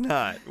course it's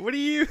not. What are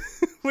you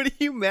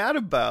mad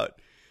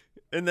about?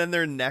 And then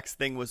their next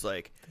thing was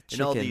like,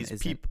 and all Chicken these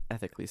isn't people,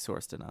 ethically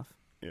sourced enough.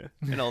 yeah,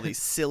 and all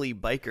these silly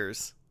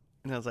bikers.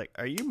 And I was like,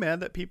 are you mad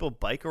that people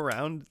bike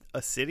around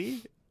a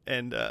city?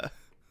 And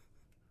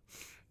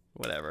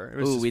whatever. It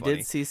was Ooh, just we funny.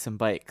 did see some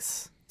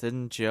bikes.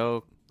 Didn't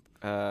Joe?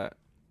 Yeah,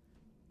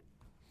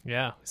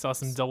 I saw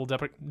some double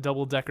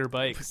decker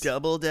bikes.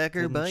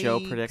 Double-decker Didn't bikes. Joe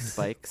predict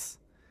bikes?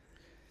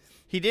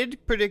 He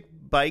did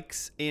predict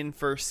bikes in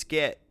first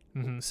skit.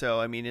 Mm-hmm. So,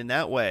 I mean, in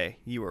that way,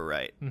 you were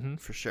right.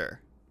 For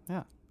sure.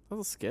 Yeah, that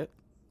was a skit.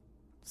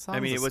 I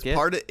mean, it was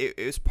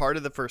part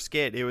of the first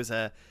skit. It was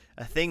a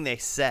thing they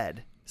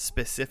said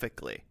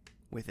specifically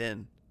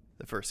within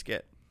the first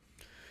skit.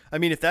 I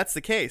mean, if that's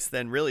the case,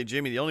 then really,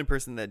 Jimmy, the only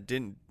person that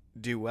didn't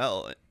do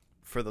well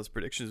for those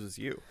predictions was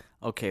you.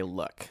 Okay,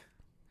 look.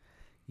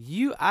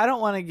 I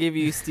don't want to give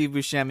you Steve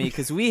Buscemi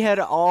because we had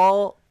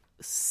all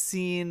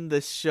seen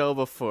the show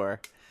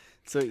before.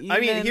 So even I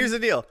mean, here's the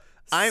deal.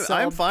 I'm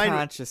fine.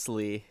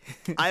 Subconsciously.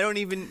 I don't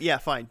even. Yeah,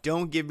 fine.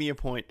 Don't give me a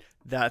point.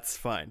 That's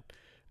fine.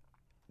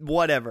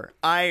 Whatever.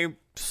 I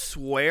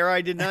swear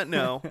I did not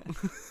know.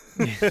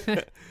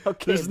 Okay,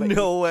 There's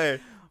no way.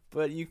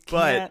 But you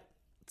can't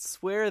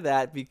swear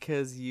that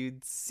because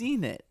you'd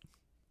seen it.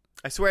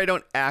 I swear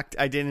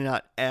I did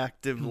not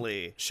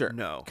actively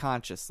know.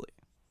 Consciously.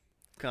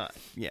 God,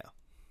 yeah.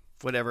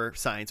 Whatever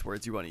science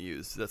words you want to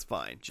use, that's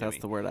fine, Jimmy.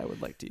 That's the word I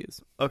would like to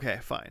use. Okay,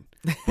 fine.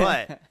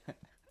 But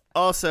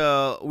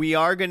also, we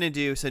are going to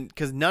do,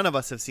 because none of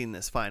us have seen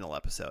this final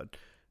episode,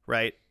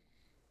 right?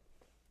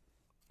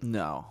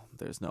 No,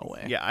 there's no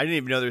way. Yeah, I didn't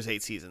even know there's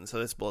 8 seasons, so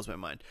this blows my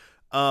mind.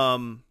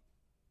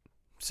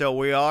 So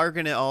we are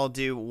going to all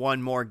do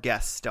one more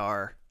guest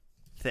star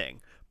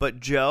thing. But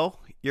Joe,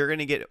 you're going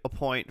to get a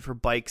point for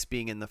bikes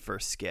being in the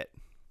first skit.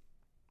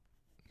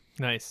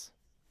 Nice.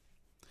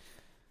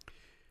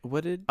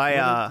 What did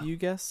you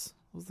guess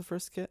was the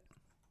first skit?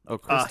 Oh,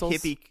 crystals?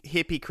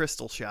 Hippie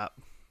crystal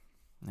shop.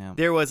 Yeah.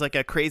 There was like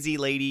a crazy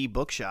lady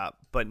bookshop,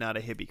 but not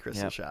a hippie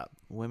crystal shop.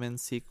 Women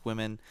seek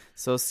women.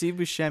 So Steve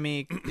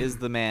Buscemi is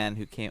the man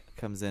who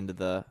comes into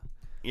the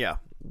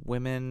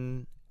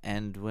Women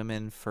and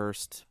Women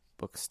First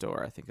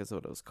bookstore, I think is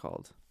what it was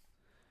called.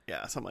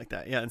 Yeah, something like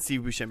that. Yeah, and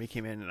Steve Buscemi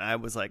came in, and I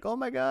was like, "Oh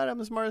my god, I'm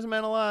the smartest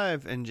man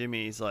alive." And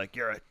Jimmy's like,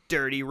 "You're a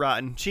dirty,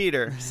 rotten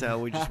cheater." So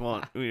we just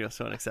won't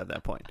accept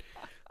that point.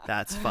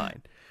 That's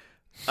fine.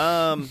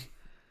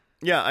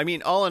 Yeah, I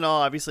mean, all in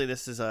all, obviously,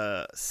 this is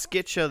a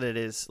skit show that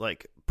is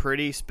like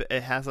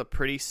it has a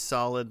pretty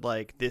solid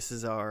like this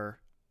is our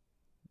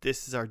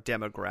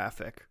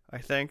demographic. I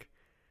think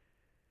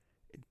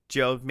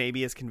Joe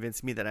maybe has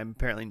convinced me that I'm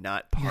apparently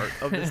not part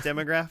of this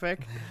demographic,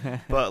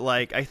 but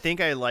like I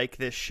think I like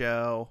this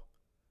show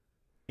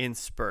in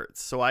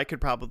spurts. So I could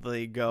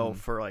probably go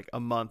for like a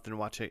month and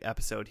watch an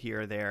episode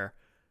here or there,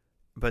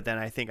 but then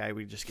I think I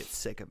would just get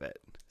sick of it.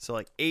 So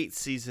like 8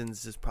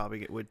 seasons is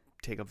probably would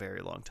take a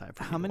very long time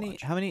for me to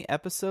watch. How many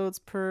episodes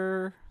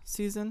per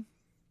season?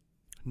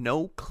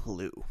 No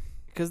clue.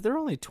 Because they're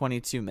only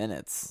 22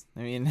 minutes.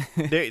 I mean,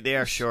 they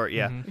are short,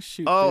 yeah.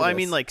 Shoot Oh, through I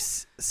mean, this. like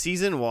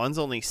season 1's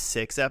only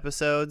 6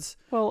 episodes,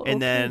 Well,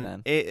 and okay,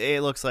 then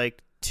it looks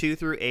like 2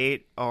 through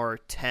 8 are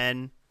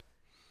 10,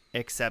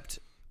 except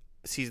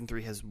season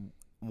 3 has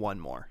 1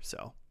 more,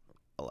 so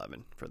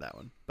 11 for that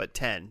one, but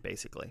 10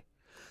 basically.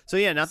 So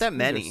yeah, not that These are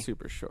many.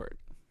 super short.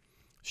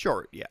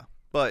 Short, yeah,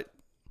 but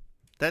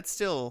that's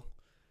still,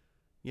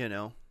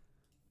 a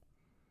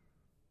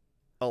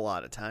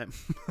lot of time.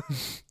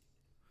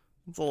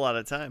 It's a lot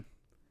of time.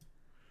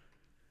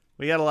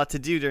 We got a lot to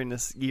do during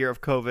this year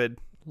of COVID.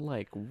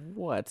 Like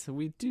what?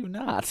 We do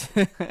not.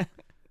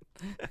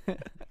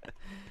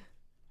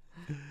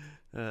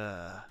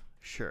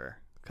 Sure.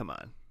 Come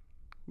on.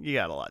 You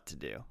got a lot to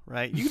do,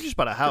 right? You just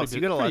bought a house.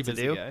 You got a lot to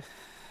do. Guy.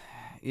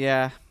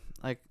 Yeah,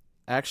 like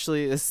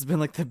actually, this has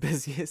been like the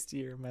busiest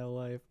year of my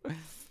life.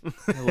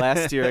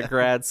 Last year at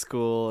grad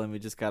school, and we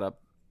just got a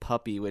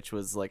puppy, which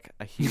was like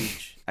a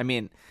huge. I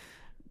mean,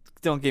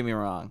 don't get me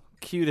wrong,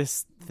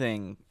 cutest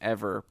thing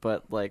ever,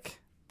 but like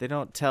they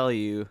don't tell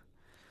you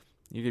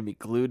you're gonna be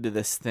glued to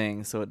this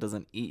thing so it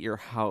doesn't eat your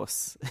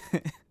house.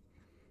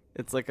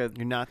 It's like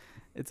You're not.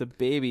 it's a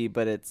baby,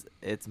 but it's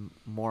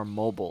more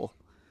mobile.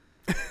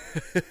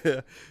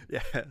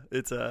 Yeah,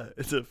 it's a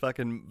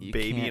fucking You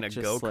baby can't in a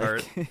just,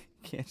 go-kart. Like,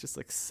 can't just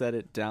like set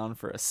it down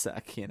for a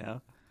sec,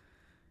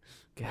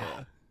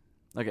 God.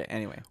 Okay,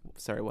 anyway,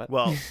 sorry, what?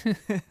 Well,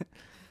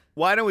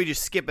 why don't we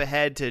just skip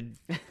ahead to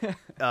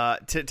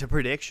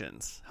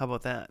predictions? How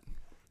about that?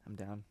 I'm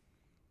down.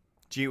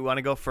 Do you want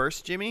to go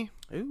first, Jimmy?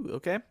 Ooh,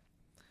 okay.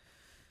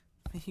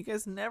 You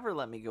guys never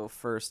let me go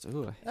first.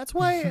 Ooh. That's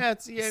why. I mean, I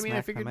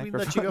Smack figured my we'd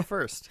let you microphone. go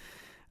first.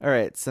 All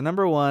right, so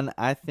number 1,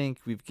 I think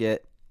we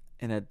get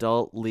an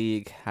adult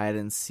league hide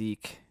and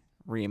seek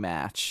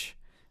rematch.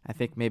 I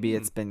think maybe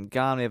it's been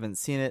gone. We haven't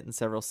seen it in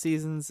several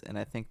seasons, and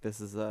I think this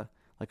is a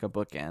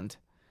bookend.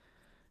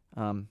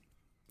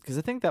 Because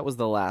I think that was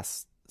the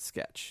last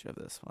sketch of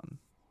this one,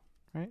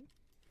 right?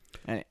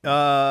 Anyway,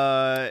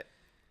 No,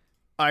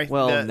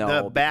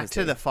 no, the back because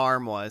to the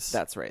farm was.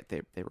 that's right.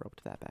 They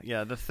roped that back.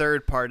 Yeah, the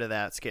third part of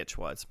that sketch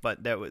was,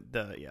 but that was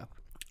yeah.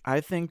 I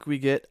think we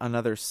get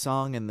another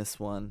song in this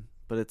one,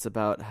 but it's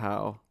about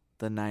how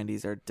the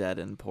 90s are dead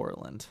in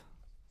Portland.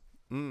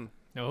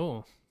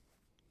 Oh.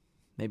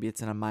 Maybe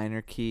it's in a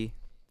minor key.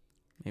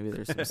 Maybe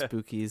there's some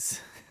spookies.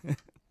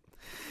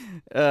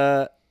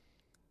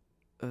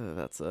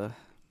 That's a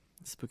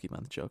spooky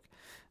month joke.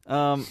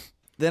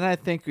 Then I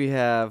think we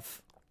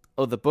have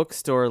the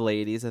bookstore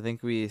ladies. I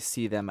think we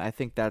see them. I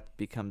think that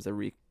becomes a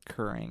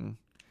recurring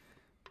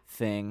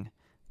thing.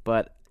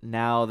 But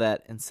now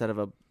that instead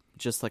of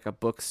just like a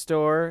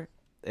bookstore,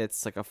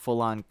 it's like a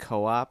full-on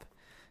co-op.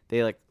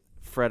 They like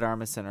Fred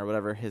Armisen or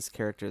whatever his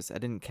characters. I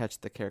didn't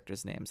catch the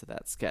characters' names of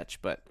that sketch,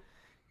 but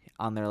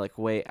on their like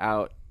way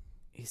out,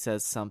 he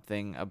says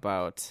something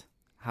about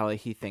how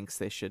he thinks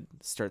they should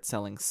start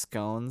selling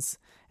scones,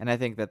 and I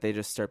think that they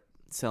just start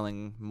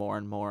selling more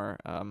and more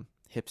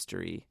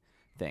hipstery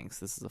things.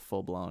 This is a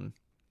full-blown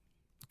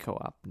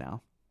co-op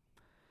now.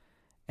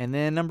 And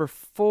then number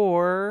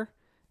 4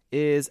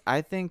 is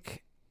I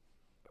think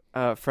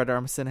Fred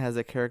Armisen has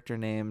a character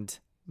named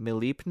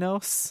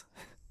Milipnos,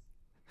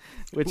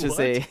 which is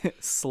a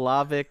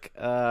Slavic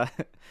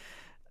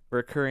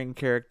recurring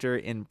character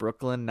in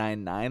Brooklyn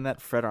Nine-Nine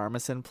that Fred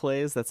Armisen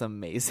plays. That's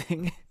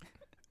amazing.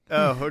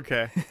 Oh,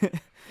 okay.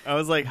 I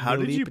was like, how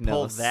did you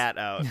pull Milipnos. that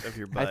out of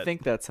your butt? I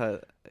think that's how.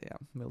 Yeah,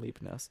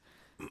 Milipnos.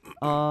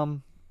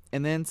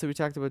 And then so we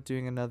talked about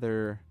doing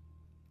another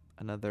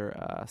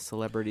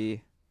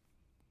celebrity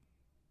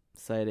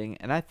sighting,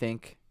 and I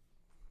think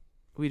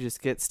we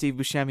just get Steve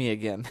Buscemi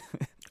again.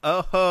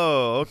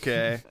 Oh,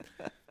 okay.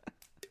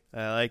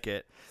 I like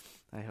it.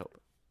 I hope.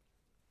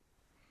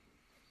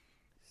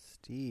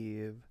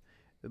 Steve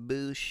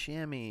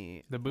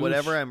Buscemi. The Boosh.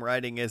 Whatever I'm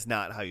writing is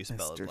not how you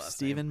spell his Mr. last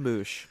Stephen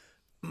Bush.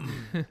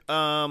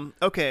 name.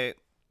 Okay.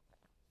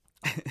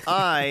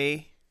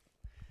 I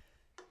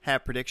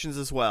have predictions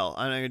as well.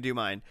 I'm not gonna do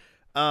mine.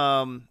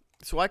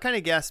 So I kind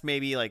of guessed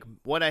maybe like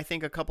what I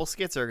think a couple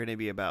skits are going to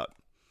be about.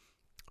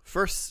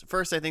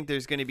 First, I think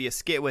there's going to be a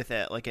skit with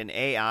it, like an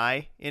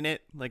AI in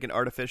it, like an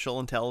artificial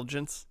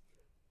intelligence.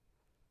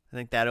 I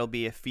think that'll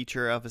be a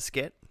feature of a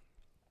skit.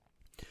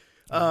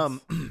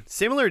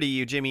 Similar to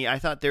you, Jimmy, I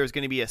thought there was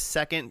going to be a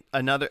skit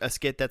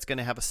that's going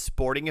to have a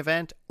sporting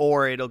event,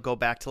 or it'll go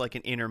back to like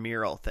an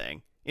intramural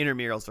thing.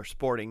 Intramurals are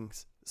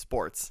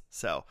sports,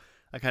 so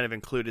I kind of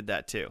included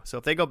that too. So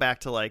if they go back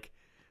to like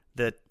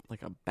a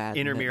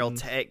intramural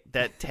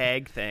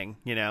tag thing,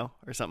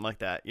 or something like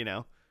that,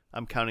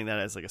 I'm counting that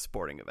as like a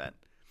sporting event.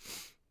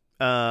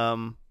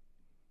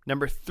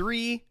 Number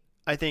 3,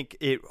 I think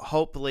it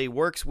hopefully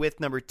works with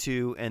number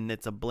 2, and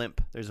it's a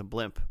blimp. There's a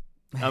blimp.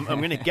 I'm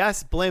going to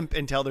guess blimp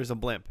until there's a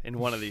blimp in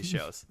one of these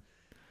shows.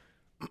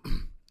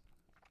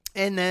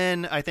 And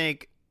then I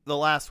think the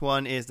last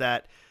one is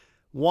that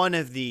one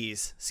of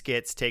these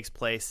skits takes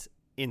place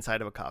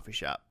inside of a coffee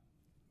shop.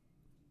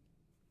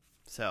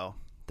 So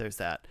there's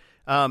that.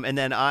 And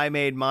then I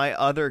made my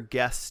other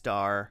guest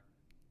star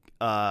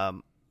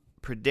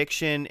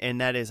prediction, and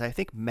that is I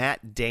think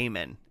Matt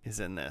Damon is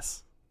in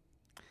this.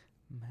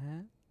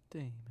 Matt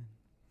Damon.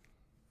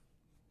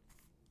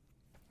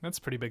 That's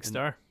a pretty big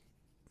star.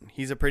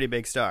 He's a pretty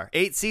big star.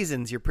 8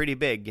 seasons, you're pretty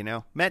big,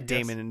 Matt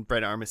Damon and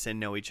Brett Armisen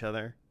know each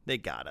other. They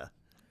gotta.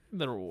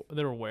 They're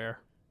aware.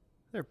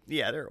 They're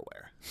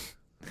aware.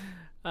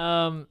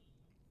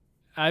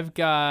 I've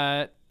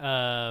got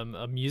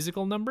a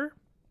musical number.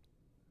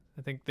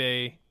 I think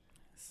they,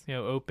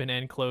 open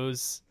and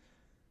close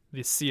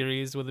the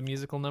series with a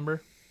musical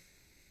number.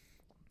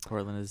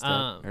 Portland is dead,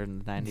 or in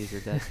the 90s are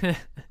dead.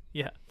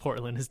 Yeah,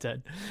 Portland is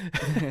dead.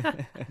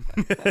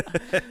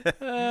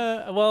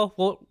 Well,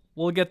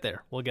 we'll get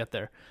there.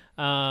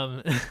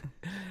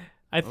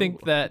 I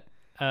think that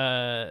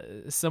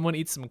someone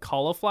eats some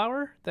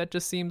cauliflower. That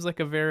just seems like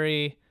a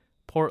very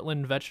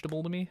Portland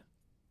vegetable to me.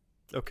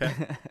 Okay.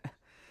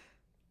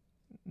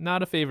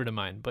 Not a favorite of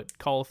mine, but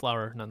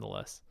cauliflower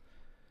nonetheless.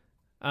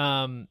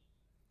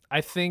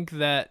 I think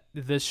that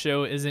this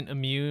show isn't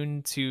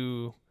immune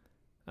to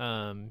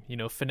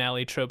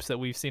finale tropes that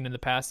we've seen in the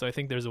past. So I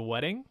think there's a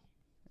wedding.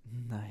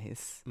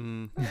 Nice.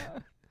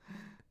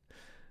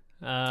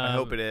 I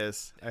hope it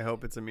is. I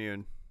hope it's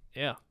immune.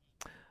 Yeah.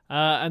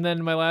 And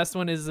then my last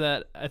one is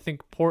that I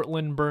think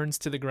Portland burns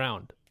to the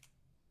ground.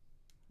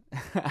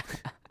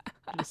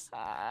 Just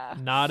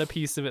not a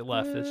piece of it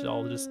left. It's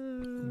all just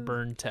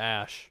burned to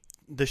ash.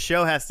 The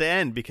show has to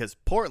end because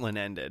Portland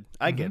ended.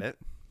 I get it.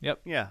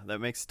 Yep. Yeah, that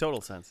makes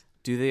total sense.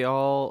 Do they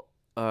all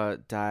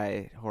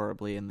die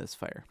horribly in this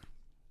fire?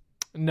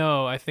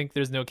 No, I think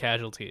there's no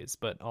casualties,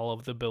 but all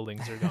of the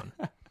buildings are gone.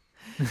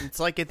 It's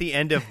like at the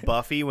end of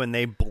Buffy when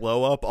they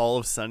blow up all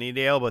of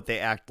Sunnydale, but they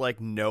act like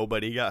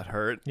nobody got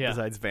hurt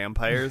besides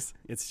vampires.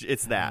 It's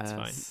that. That's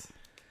fine.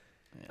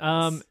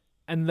 Yes.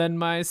 And then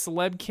my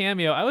celeb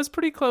cameo, I was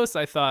pretty close,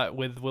 I thought,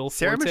 with Will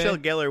Sarah Forte. Michelle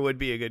Gellar would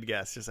be a good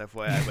guess, just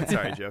FYI. But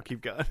sorry, Joe,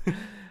 keep going.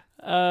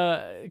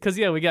 Because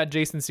we got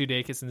Jason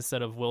Sudeikis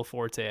instead of Will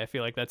Forte. I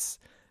feel like that's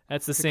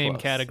the same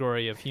close.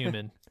 category of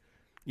human.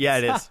 Yeah,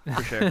 it is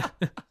for sure.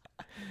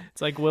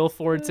 It's like Will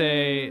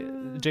Forte,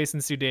 Jason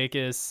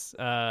Sudeikis,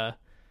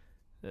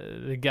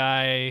 the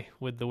guy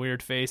with the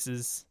weird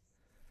faces,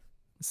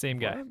 same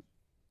guy.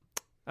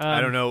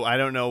 I don't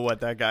know what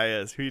that guy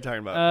is. Who are you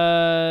talking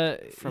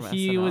about? From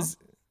he SNL? was,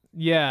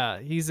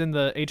 he's in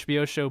the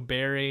HBO show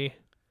Barry.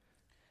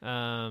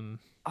 Oh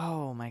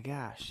my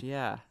gosh,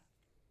 yeah.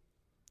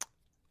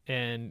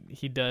 And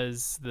he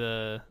does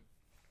the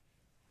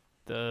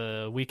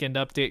Weekend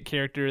Update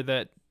character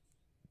that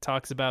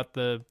talks about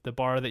the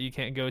bar that you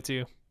can't go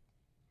to.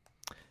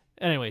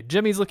 Anyway,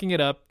 Jimmy's looking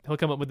it up. He'll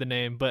come up with the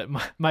name, but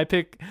my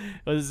pick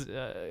was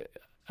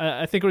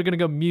I think we're going to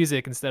go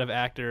music instead of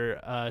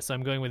actor, so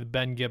I'm going with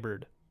Ben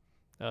Gibbard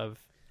of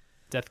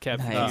Death Cab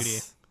for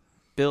Cutie.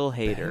 Bill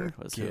Hader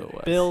was who it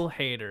was. Bill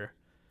Hader.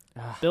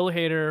 Bill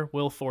Hader,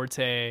 Will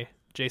Forte,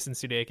 Jason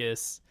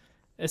Sudeikis,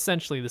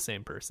 essentially the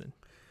same person.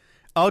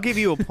 I'll give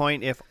you a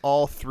point if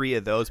all 3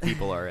 of those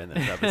people are in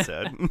this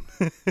episode.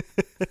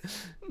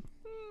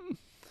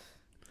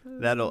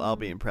 I'll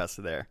be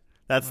impressed there.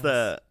 That's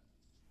the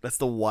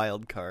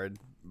wild card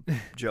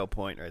Joe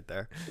point right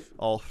there.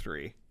 All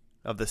 3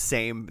 of the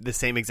same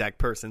exact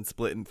person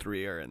split in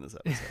 3 are in this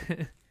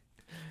episode.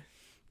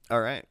 All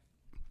right.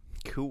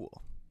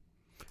 Cool.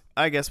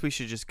 I guess we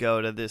should just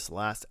go to this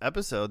last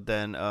episode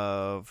then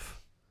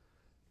of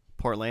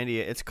Portlandia.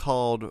 It's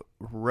called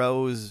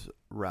Rose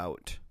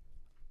Route.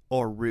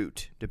 Or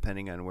Route,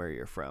 depending on where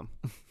you're from.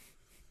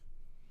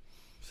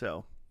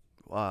 So,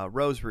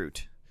 Rose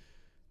Route.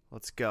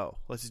 Let's go.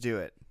 Let's do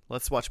it.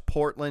 Let's watch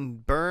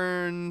Portland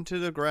burn to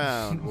the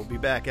ground. We'll be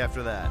back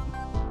after that.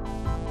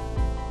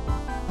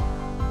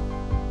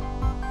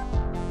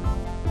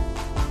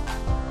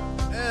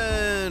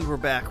 And we're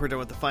back. We're done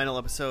with the final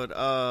episode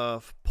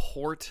of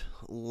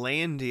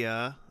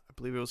Portlandia. I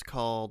believe it was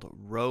called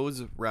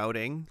Rose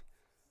Routing.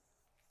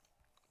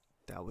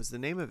 That was the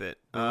name of it.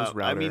 Rose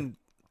Router.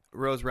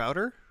 Rose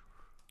Router?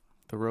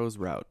 The Rose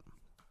Route.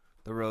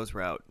 The Rose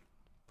Route.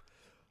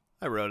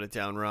 I wrote it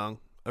down wrong.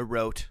 I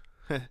wrote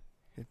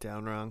it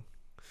down wrong.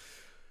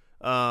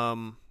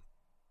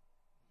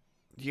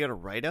 You got a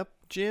write-up,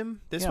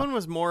 Jim? This one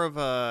was more of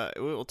a...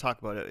 We'll talk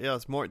about it. Yeah,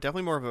 it's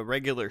definitely more of a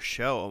regular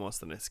show almost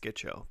than a skit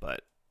show,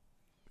 but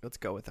let's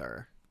go with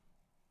our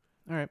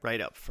All right.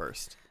 write up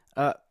first.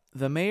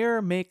 The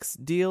mayor makes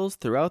deals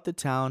throughout the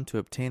town to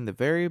obtain the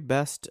very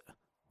best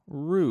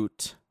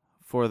route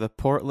for the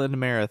Portland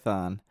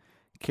Marathon.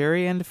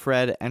 Carrie and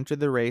Fred enter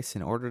the race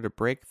in order to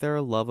break their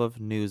love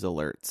of news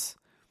alerts.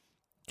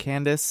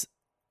 Candace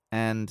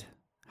and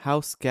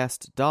house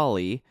guest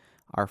Dolly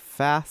are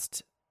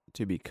fast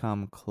to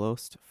become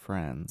close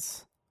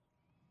friends.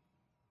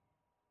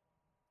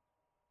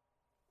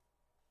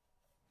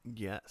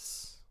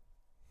 Yes.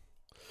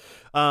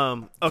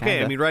 Okay,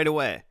 Kinda. I mean right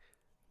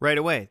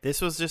away.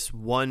 This was just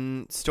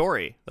one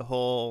story, the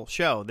whole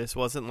show. This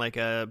wasn't like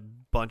a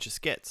bunch of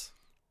skits.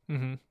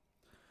 Mm-hmm.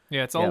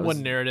 Yeah, it's all it was-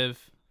 one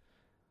narrative.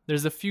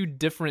 There's a few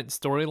different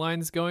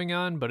storylines going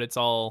on, but it's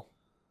all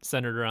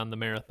centered around the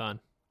marathon.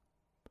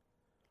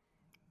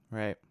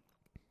 Right.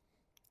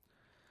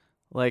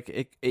 Like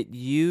it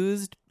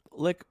used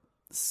like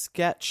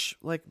sketch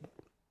like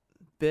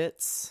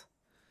bits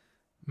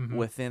Mhm.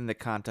 within the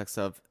context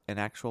of an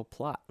actual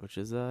plot, which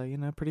is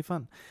pretty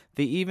fun.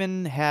 They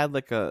even had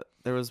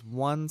there was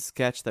one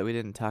sketch that we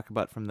didn't talk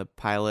about from the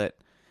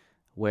pilot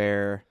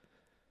where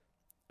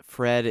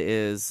Fred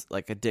is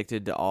like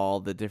addicted to all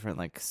the different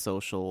like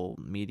social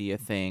media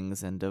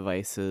things and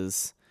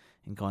devices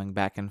and going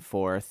back and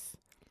forth.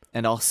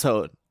 And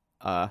also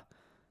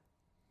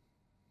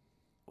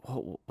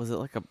what was it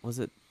like was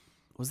it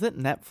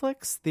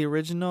Netflix, the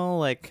original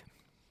like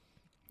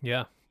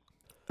Yeah.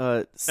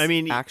 I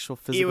mean, actual It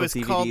physical was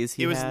DVDs called.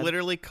 he It was had?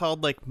 literally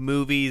called like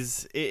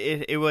movies.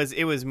 It was.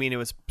 It was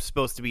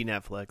supposed to be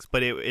Netflix,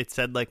 but it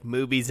said like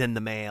movies in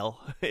the mail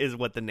is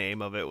what the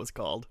name of it was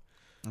called.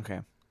 Okay.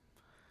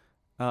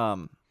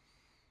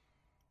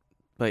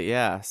 But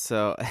yeah,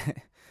 so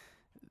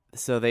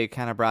so they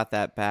kind of brought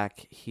that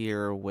back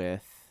here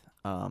with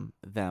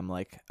them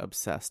like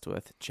obsessed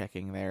with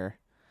checking their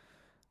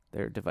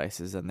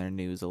devices and their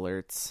news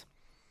alerts.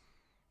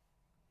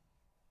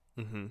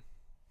 Mm-hmm.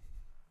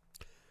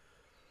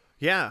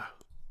 Yeah.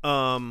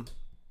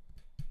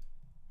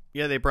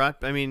 Yeah, they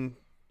brought. I mean,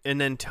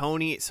 and then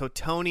Tony. So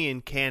Tony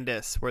and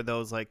Candace were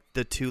those like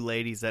the two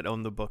ladies that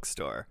owned the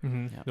bookstore.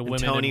 Mm-hmm. Yep. The And women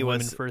Tony and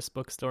women was- first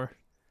bookstore.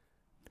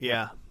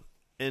 Yeah.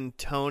 And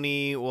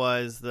Tony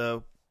was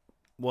the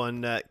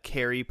one that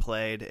Carrie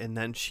played, and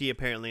then she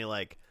apparently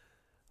like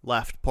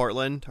left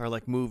Portland or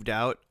like moved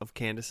out of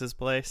Candace's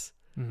place.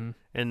 Mm-hmm.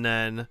 And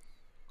then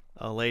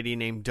a lady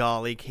named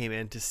Dolly came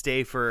in to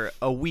stay for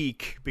a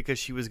week because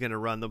she was going to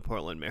run the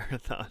Portland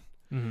Marathon.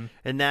 Mm-hmm.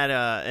 And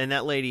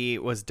that lady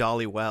was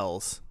Dolly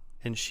Wells,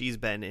 and she's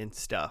been in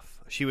stuff.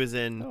 She was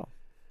in Oh.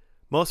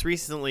 most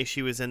recently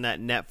she was in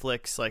that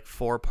Netflix like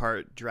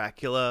 4-part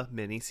Dracula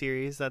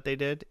miniseries that they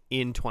did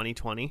in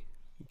 2020.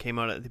 It came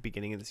out at the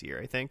beginning of this year,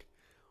 I think.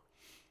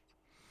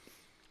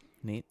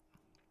 Neat.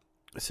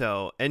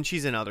 So, and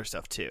she's in other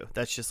stuff too.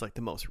 That's just like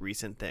the most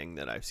recent thing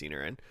that I've seen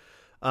her in.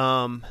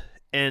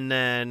 And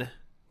then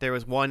there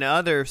was one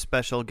other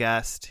special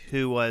guest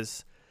who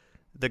was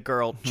the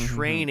girl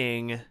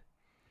training.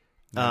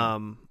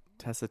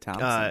 Tessa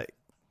Thompson.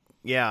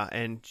 Yeah,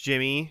 and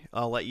Jimmy,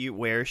 I'll let you.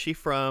 Where is she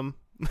from?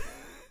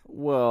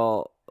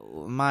 Well,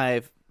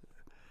 my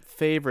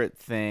favorite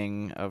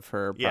thing of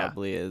her Yeah.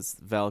 probably is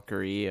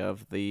Valkyrie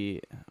of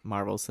the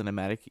Marvel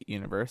Cinematic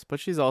Universe, but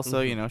she's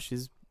also,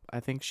 Mhm. I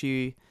think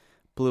she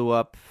blew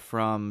up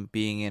from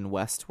being in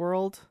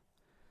Westworld.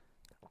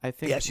 I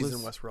think Yeah, she's was in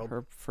Westworld.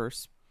 Her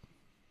first.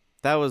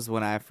 That was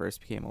when I first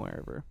became aware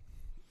of her.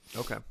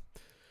 Okay.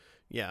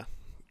 Yeah.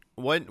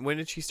 When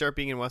did she start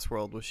being in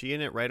Westworld? Was she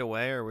in it right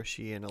away, or was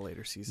she in a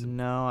later season?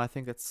 No, I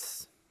think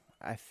that's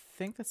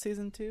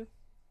season 2.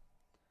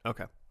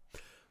 Okay.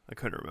 I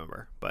couldn't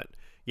remember, but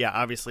yeah,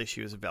 obviously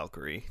she was a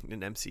Valkyrie in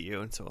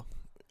MCU, and so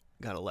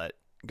gotta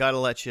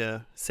let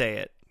you say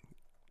it.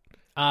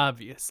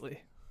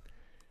 Obviously.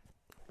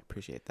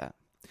 Appreciate that.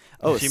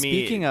 Oh, Jimmy-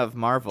 speaking of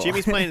Marvel,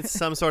 Jimmy's playing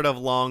some sort of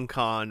long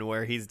con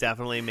where he's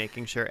definitely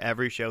making sure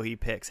every show he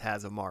picks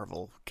has a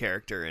Marvel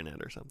character in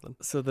it or something.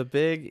 So the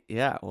big,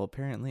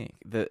 apparently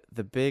the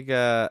big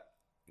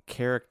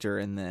character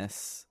in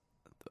this,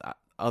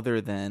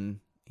 other than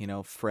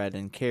Fred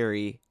and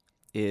Carrie,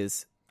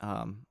 is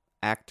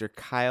actor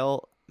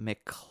Kyle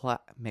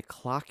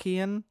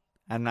MacLachlan.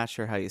 I'm not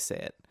sure how you say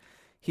it.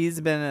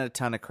 He's been in a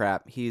ton of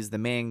crap. He's the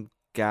main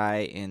guy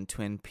in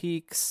Twin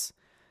Peaks.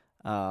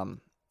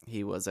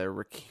 He was a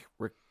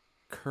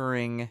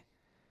recurring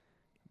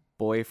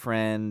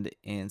boyfriend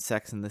in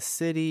Sex and the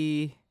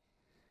City.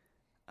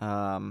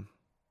 Lots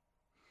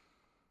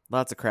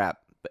of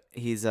crap.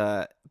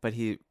 But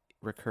he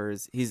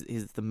recurs.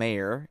 He's the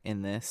mayor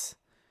in this,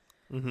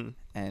 Mm-hmm.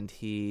 and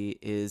he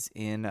is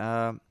in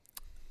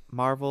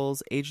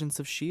Marvel's Agents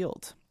of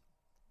S.H.I.E.L.D.,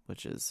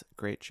 which is a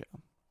great show.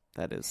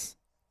 That is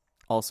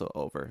also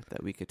over,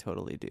 that we could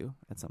totally do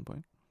at some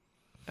point.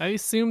 I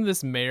assume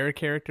this mayor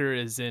character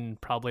is in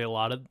probably a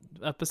lot of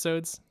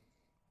episodes.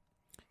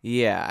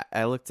 Yeah,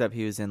 I looked up.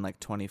 He was in like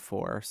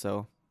 24,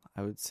 so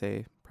I would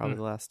say probably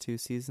Hmm. the last 2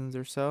 seasons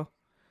or so.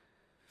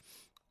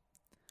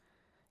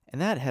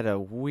 And that had a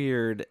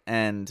weird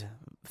end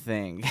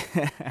thing.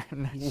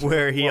 I'm not sure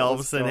Where he what all of a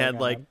was sudden going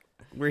had like on.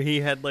 where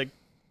he had like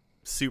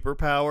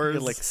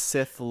superpowers, like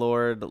Sith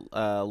Lord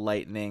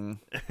lightning.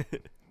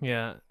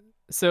 Yeah.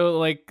 So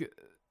like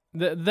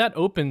that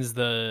opens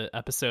the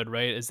episode,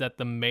 right? Is that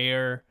the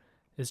mayor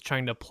is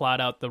trying to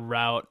plot out the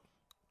route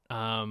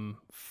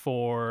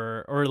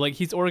or like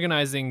he's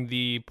organizing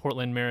the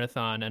Portland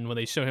Marathon, and when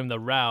they show him the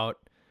route,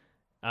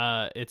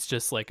 it's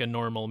just like a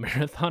normal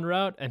marathon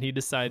route, and he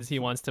decides he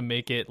wants to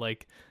make it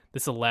like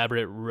this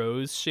elaborate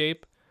rose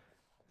shape.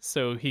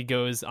 So he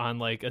goes on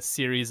like a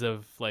series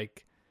of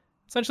like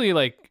essentially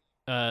like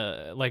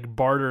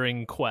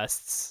bartering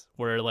quests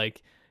where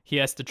like he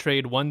has to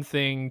trade one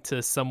thing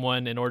to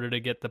someone in order to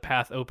get the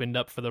path opened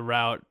up for the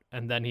route,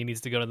 and then he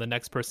needs to go to the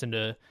next person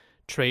to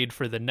trade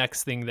for the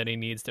next thing that he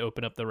needs to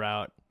open up the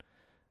route,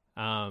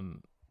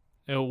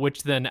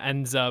 which then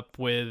ends up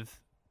with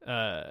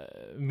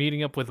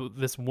meeting up with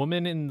this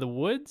woman in the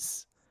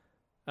woods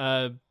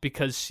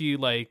because she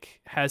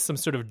like has some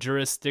sort of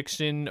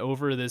jurisdiction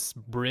over this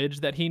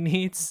bridge that he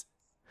needs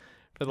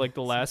for like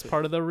the last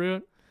part of the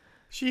route.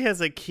 She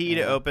has a key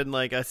to open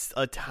like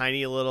a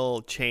tiny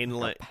little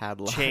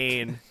padlock.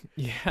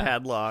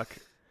 Padlock,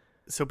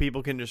 so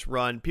people can just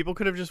run. People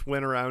could have just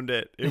went around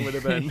it. It would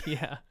have been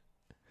yeah,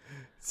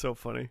 so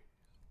funny.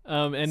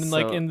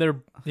 Like in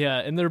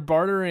their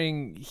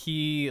bartering,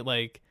 he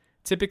like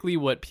typically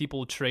what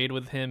people trade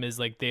with him is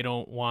like they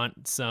don't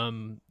want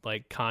some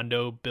like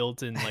condo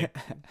built in like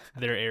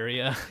their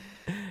area,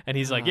 and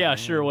he's like, yeah,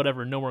 sure,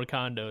 whatever, no more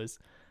condos.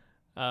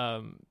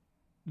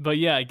 But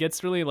yeah, it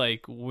gets really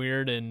like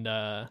weird and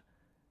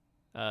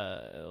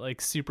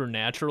like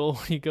supernatural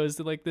when he goes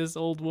to like this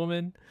old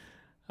woman,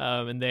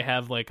 and they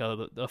have like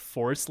a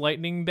force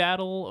lightning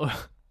battle.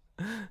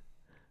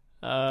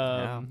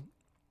 And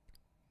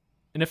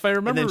if I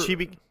remember, and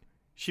then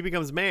she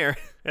becomes mayor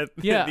at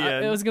the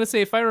end. I was gonna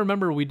say, if I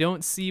remember, we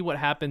don't see what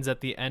happens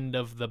at the end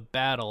of the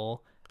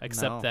battle,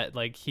 except that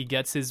like he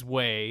gets his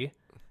way.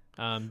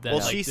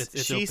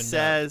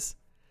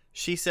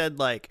 She said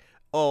like,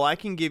 oh, I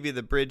can give you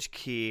the bridge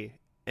key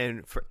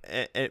and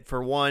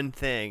for one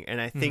thing,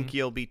 and I think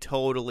you'll be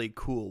totally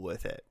cool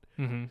with it.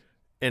 Mm-hmm.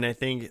 And I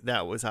think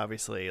that was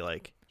obviously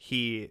like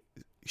he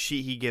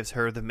gives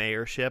her the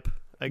mayorship,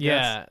 I guess.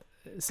 Yeah.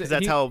 Because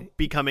that's how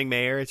becoming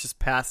mayor, it's just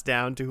passed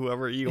down to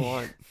whoever you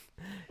want.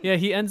 Yeah,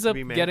 he ends up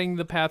getting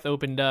the path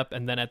opened up,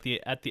 and then at the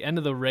end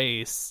of the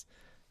race,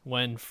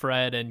 when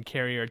Fred and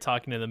Carrie are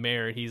talking to the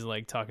mayor, he's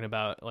like talking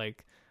about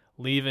like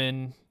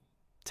leaving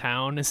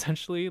town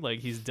essentially, like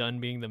he's done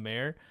being the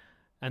mayor,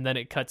 and then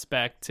it cuts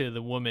back to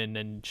the woman,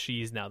 and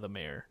she's now the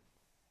mayor.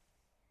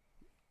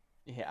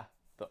 Yeah,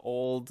 the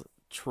old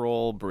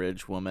troll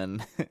bridge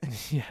woman.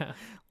 Yeah,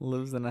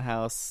 lives in a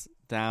house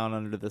down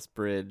under this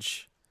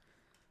bridge.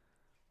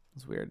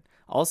 It's weird.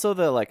 Also,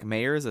 the like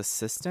mayor's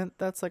assistant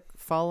that's like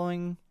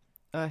following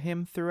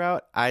him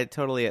throughout. I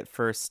totally at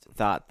first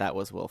thought that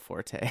was Will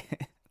Forte.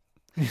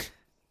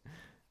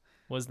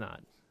 Was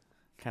not.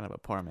 Kind of a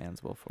poor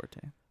man's Will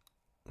Forte.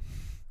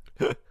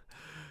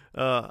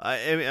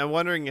 I'm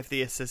wondering if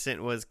the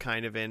assistant was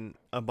kind of in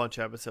a bunch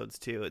of episodes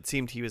too. It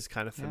seemed he was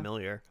kind of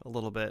familiar a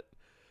little bit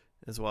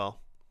as well.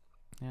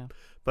 Yeah,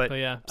 but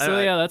yeah. So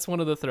that's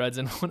one of the threads,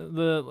 and one of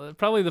the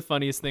probably the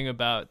funniest thing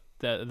about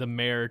the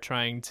mayor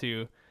trying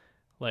to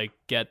like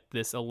get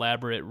this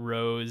elaborate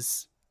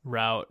rose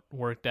route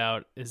worked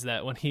out is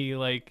that when he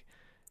like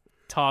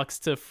talks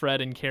to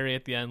Fred and Carrie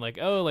at the end, like,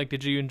 oh, like,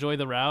 did you enjoy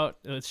the route?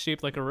 It's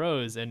shaped like a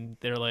rose, and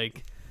they're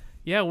like,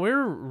 yeah,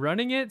 we're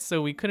running it,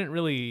 so we couldn't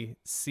really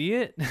see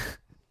it.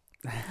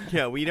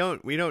 Yeah, we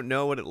don't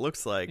know what it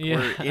looks like. Yeah.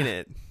 We're in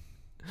it.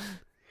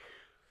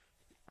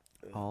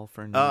 All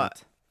for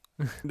naught.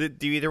 Do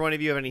either one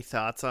of you have any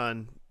thoughts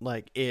on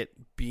like it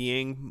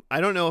being?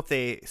 I don't know if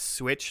they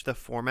switched the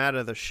format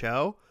of the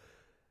show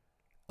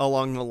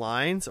along the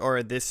lines,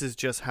 or this is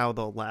just how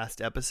the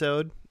last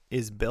episode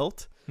is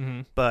built.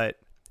 Mm-hmm. But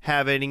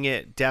having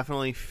it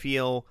definitely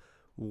feel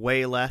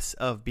way less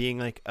of being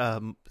like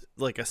a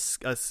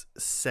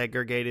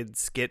segregated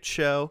skit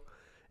show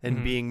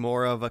and being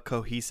more of a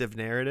cohesive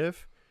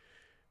narrative,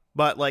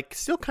 but like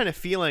still kind of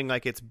feeling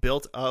like it's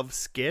built of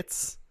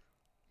skits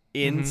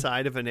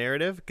inside of a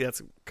narrative.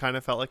 That's kind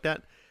of felt like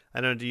that. I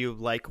don't know. Do you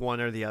like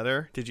one or the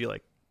other? Did you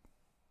like?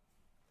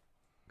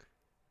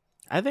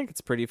 I think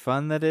it's pretty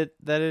fun that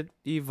it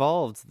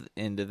evolved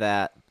into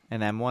that,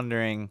 and I'm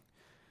wondering,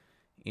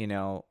 I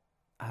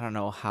don't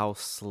know how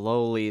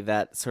slowly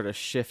that sort of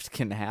shift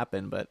can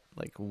happen, but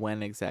like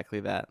when exactly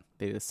that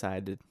they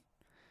decided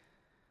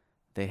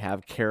they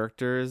have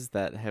characters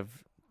that have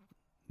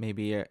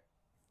maybe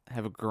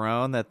have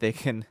grown that they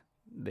can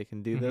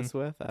do this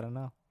with. I don't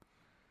know.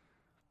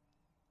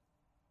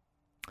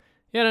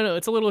 Yeah, no,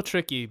 it's a little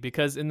tricky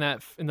because in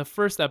the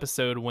first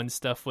episode when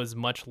stuff was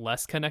much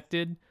less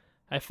connected,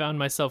 I found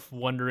myself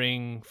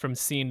wondering from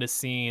scene to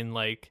scene,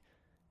 like,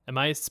 am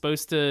I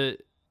supposed to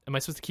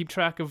keep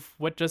track of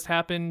what just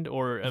happened,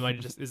 or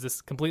is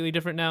this completely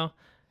different now?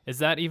 Is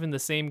that even the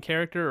same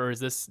character, or is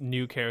this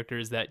new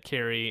characters that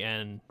Carrie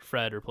and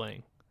Fred are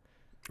playing?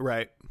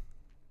 Right.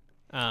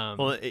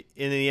 Well,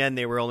 in the end,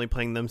 they were only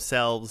playing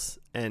themselves,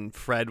 and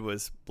Fred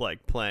was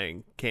like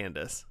playing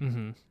Candace.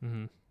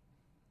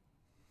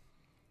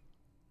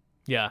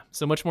 Yeah,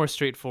 so much more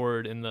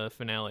straightforward in the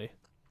finale.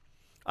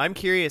 I'm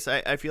curious.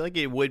 I feel like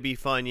it would be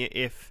fun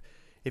if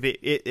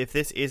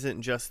this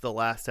isn't just the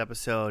last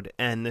episode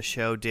and the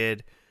show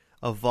did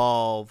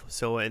evolve.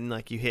 So when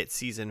like you hit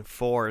season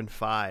 4 and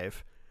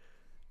 5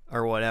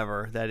 or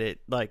whatever, that it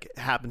like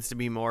happens to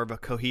be more of a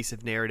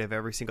cohesive narrative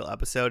every single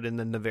episode, and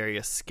then the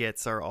various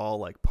skits are all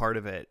like part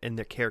of it, and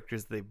the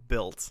characters they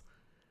built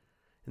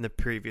in the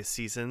previous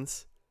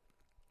seasons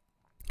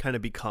kind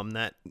of become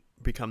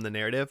the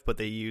narrative, but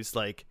they use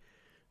like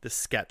the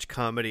sketch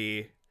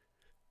comedy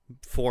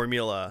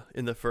formula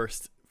in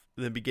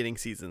the beginning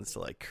seasons to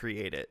like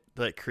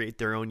create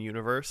their own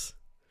universe,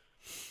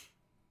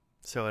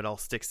 so it all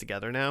sticks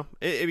together now.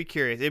 It'd be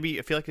curious. I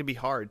feel like it'd be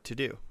hard to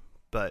do,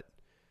 but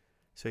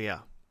so yeah,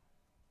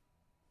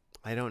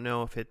 I don't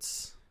know if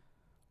it's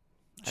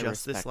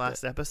just this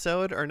last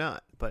episode or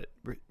not, but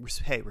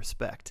hey,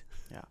 respect.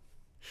 Yeah.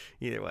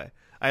 Either way,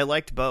 I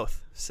liked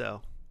both,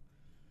 so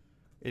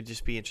it'd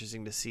just be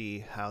interesting to see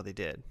how they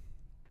did.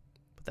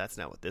 But that's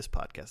not what this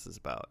podcast is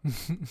about.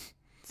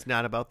 It's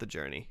not about the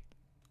journey.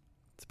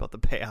 It's about the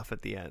payoff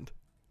at the end.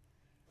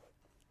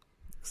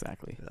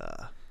 Exactly.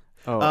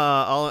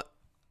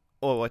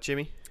 What,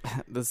 Jimmy?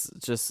 This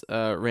just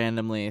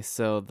randomly.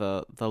 So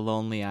the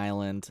Lonely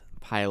Island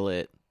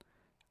pilot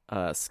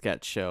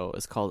sketch show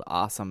is called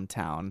Awesome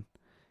Town,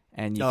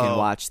 and you can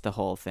watch the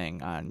whole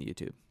thing on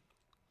YouTube.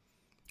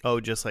 Oh,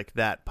 just like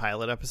that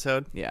pilot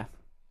episode? Yeah.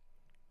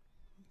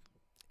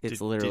 It's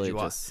literally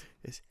just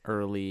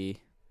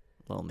early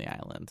Lonely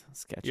Island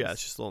sketches. Yeah,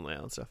 it's just Lonely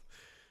Island stuff.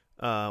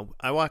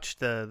 I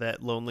watched that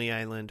Lonely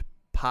Island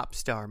pop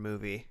star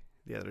movie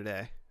the other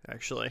day,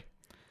 actually.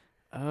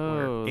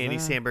 Oh, Andy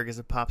Samberg is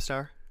a pop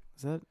star.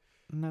 Is that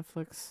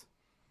Netflix?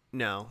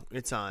 No,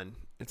 it's on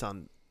a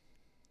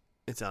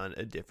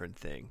different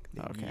thing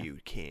that you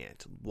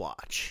can't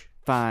watch.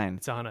 Fine.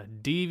 It's on a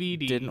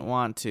DVD. Didn't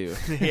want to.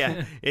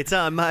 Yeah, it's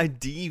on my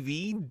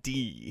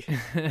DVD.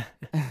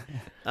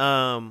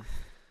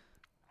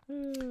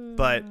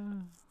 But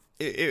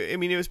I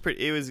mean,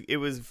 it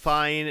was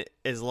fine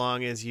as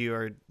long as you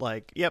are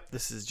like, yep,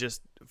 this is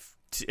just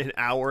an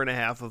hour and a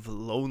half of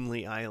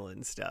Lonely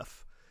Island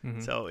stuff.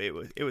 Mm-hmm. So it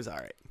was all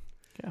right.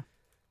 Yeah,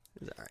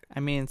 it was all right. I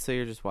mean, so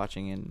you're just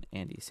watching an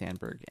Andy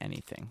Samberg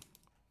anything.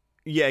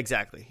 Yeah,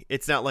 exactly.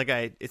 It's not like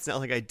I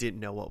didn't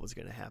know what was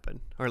going to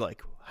happen or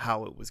like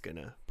how it was going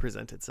to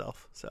present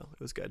itself. So it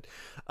was good.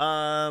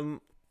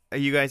 Are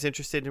you guys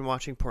interested in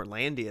watching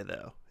Portlandia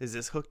though? Has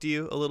this hooked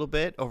you a little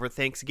bit over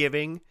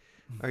Thanksgiving?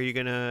 Are you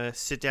going to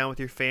sit down with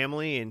your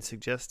family and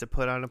suggest to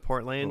put on a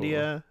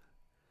Portlandia?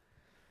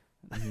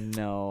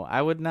 No,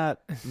 I would not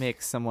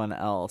make someone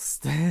else.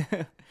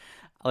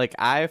 Like,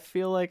 I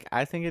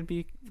think it'd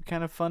be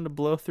kind of fun to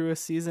blow through a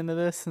season of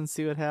this and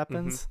see what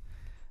happens.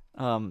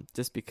 Mm-hmm.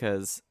 Just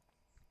because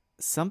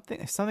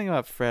something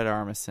about Fred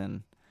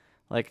Armisen,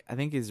 like, I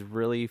think he's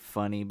really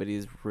funny, but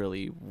he's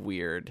really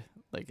weird.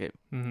 Like,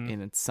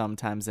 in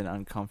sometimes an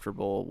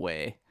uncomfortable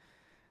way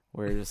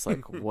where you're just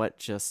like, what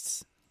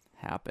just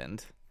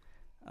happened?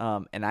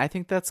 And I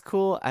think that's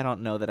cool. I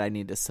don't know that I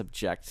need to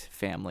subject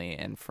family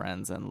and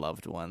friends and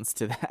loved ones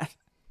to that.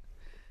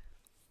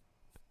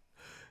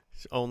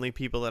 Only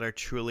people that are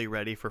truly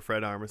ready for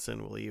Fred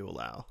Armisen will you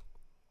allow.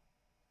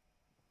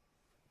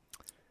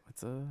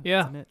 It's a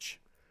niche.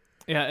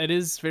 Yeah, it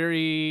is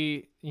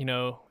very,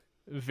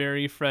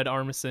 very Fred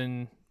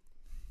Armisen,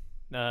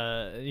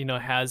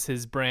 has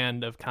his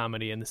brand of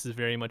comedy, and this is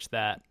very much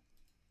that.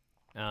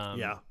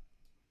 Yeah.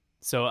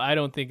 So I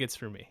don't think it's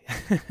for me.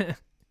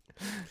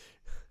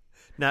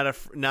 Not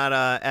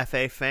a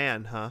FA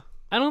fan, huh?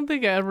 I don't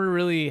think I ever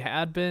really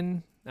had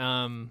been.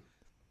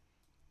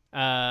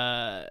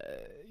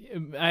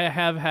 I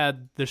have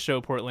had the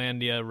show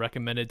Portlandia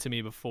recommended to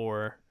me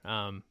before,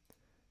 and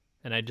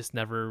I just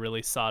never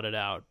really sought it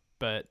out.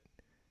 But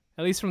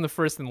at least from the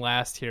first and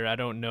last here, I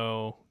don't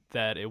know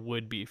that it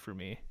would be for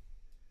me.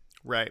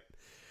 Right.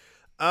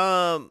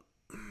 So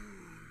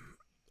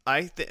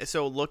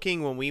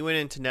looking when I went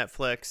into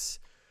Netflix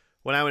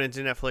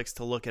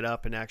to look it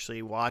up and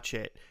actually watch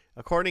it,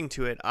 according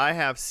to it, I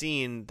have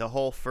seen the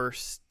whole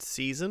first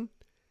season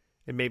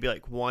and maybe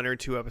like 1 or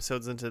 2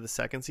 episodes into the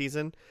second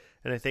season.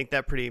 And I think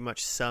that pretty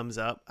much sums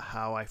up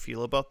how I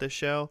feel about this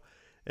show,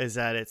 is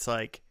that it's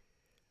like,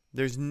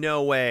 there's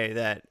no way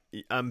that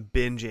I'm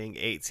binging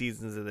 8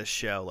 seasons of this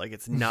show. Like,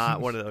 it's not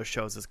one of those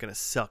shows that's going to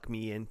suck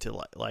me into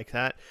like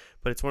that.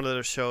 But it's one of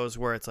those shows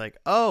where it's like,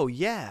 oh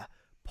yeah,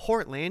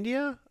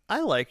 Portlandia?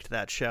 I liked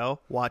that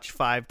show. Watch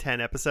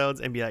 5-10 episodes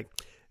and be like,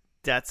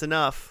 that's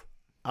enough.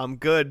 I'm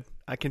good.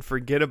 I can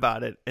forget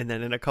about it. And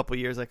then in a couple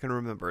years, I can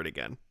remember it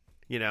again,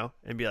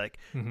 and be like,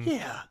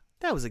 yeah,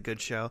 that was a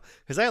good show.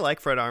 Because I like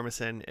Fred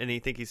Armisen and I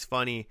think he's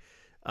funny.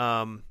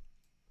 And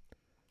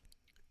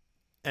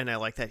I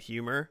like that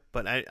humor,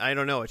 but I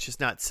don't know. It's just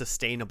not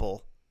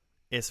sustainable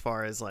as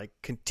far as like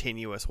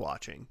continuous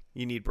watching.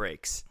 You need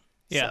breaks.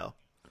 Yeah. So.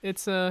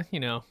 It's,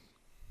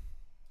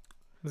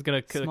 was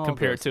gonna Small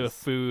compare it to a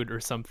doses. food or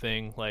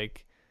something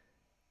like,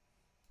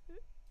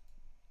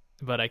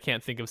 but I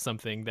can't think of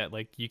something that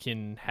like you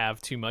can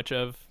have too much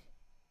of.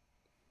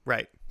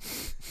 Right.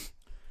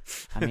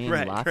 I mean,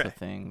 Right, lots right. of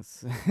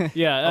things.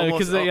 Yeah,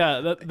 because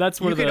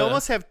that's where You could the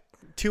almost have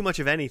too much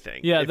of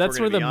anything. yeah if that's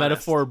we're where gonna the be honest.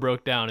 metaphor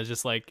broke down. Is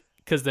just like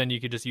because then you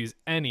could just use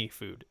any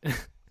food.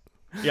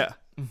 Yeah.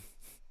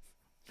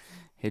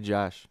 Hey,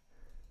 Josh,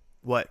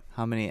 What?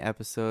 how many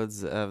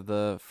episodes of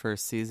the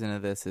first season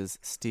of this is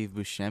Steve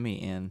Buscemi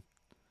in?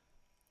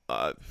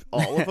 All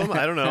of them?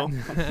 I don't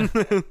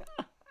know.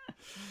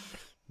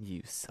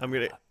 You son I'm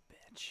gonna of a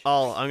bitch.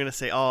 I'm gonna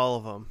say all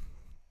of them.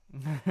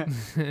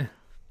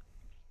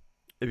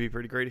 It'd be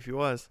pretty great if he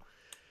was.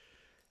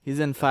 He's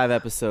in 5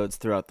 episodes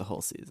throughout the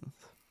whole season.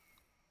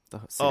 The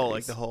whole Oh,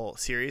 like series. the whole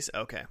series?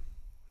 Okay.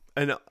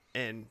 And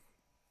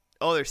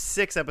there's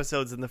 6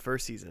 episodes in the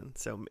first season.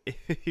 So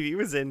if he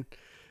was in,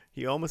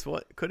 he almost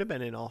could have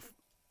been in all.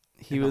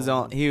 He in was all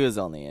of on. them. He was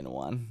only in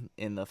 1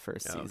 in the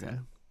first Oh, okay.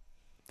 season.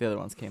 The other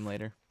ones came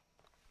later.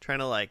 Trying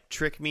to like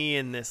trick me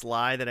in this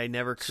lie that I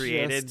never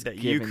created, Just that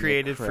you giving you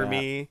created for crap.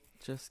 me.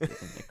 Just giving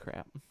you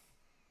crap.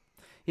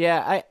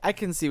 Yeah, I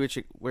can see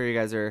where you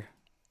guys are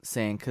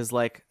saying, because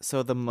like,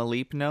 so the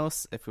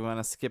Malepnos, if we want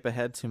to skip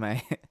ahead to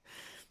my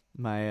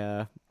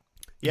my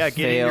Yeah,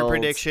 get in your failed-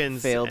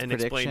 predictions failed and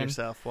explain prediction.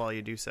 yourself while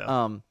you do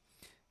so.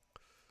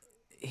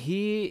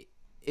 He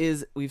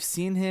is, we've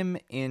seen him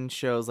in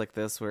shows like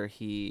this where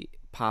he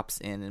pops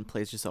in and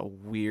plays just a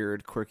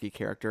weird, quirky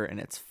character, and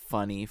it's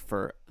funny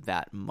for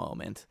that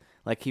moment.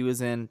 Like he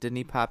was in, didn't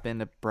he pop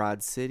into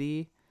Broad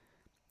City?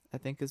 I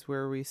think is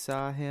where we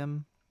saw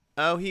him.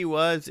 Oh, he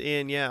was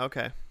in. Yeah,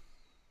 okay.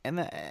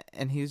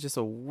 And he was just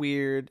a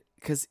weird,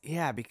 because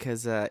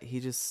he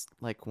just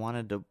like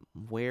wanted to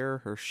wear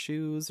her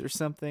shoes or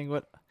something.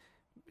 What, do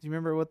you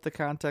remember what the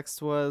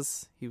context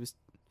was?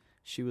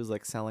 She was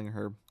like selling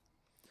her,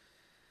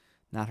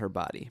 not her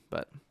body,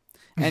 but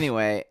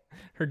anyway,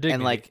 Her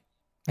dignity.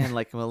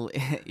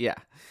 yeah,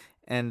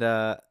 and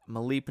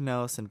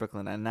Malepnos and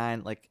Brooklyn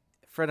Nine-Nine, like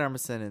Fred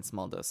Armisen in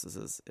small doses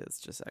is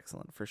just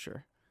excellent for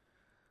sure.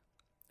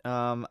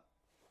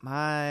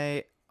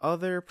 My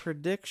other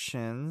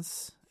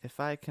predictions, if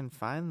I can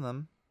find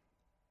them,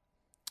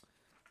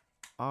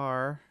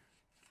 are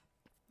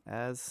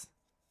as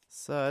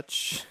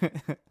such.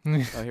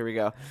 Oh, here we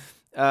go.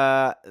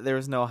 There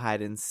was no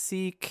hide and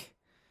seek.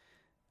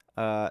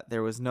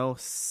 There was no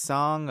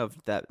song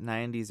of that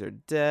 90s are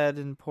dead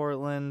in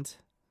Portland.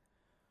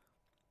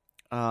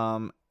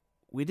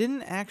 We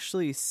didn't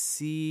actually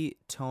see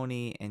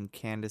Tony and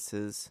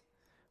Candace's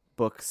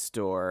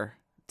bookstore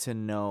to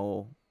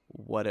know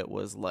what it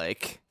was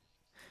like,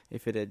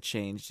 if it had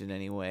changed in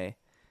any way.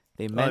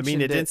 They mentioned I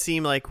mean, it didn't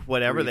seem like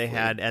whatever they briefly.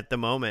 had at the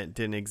moment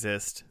didn't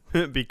exist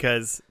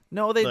because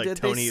No, they like, did.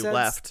 Tony they said,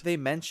 left. They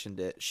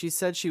mentioned it. She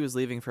said she was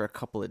leaving for a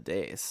couple of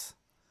days.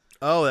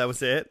 oh, that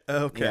was it.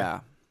 Okay.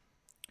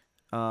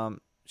 Yeah.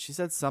 She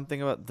said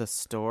something about the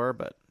store,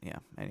 but yeah.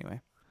 Anyway,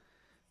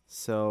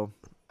 so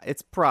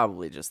it's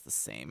probably just the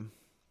same.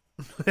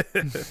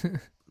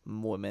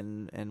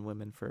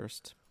 Women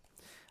first.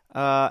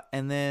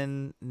 And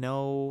then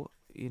no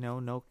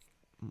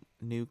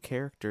new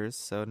characters,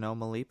 so no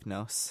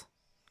Malepnos.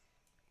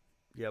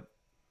 Yep.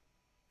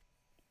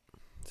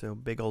 So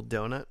big old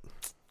donut,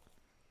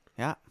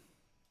 Yeah.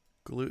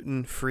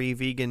 gluten-free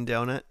vegan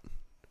donut.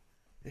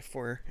 If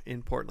we're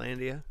in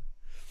Portlandia.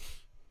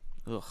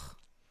 Ugh.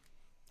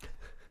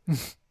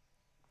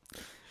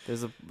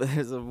 There's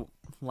a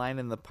line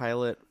in the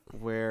pilot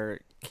where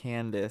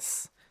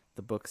Candace,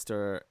 the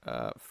bookstore,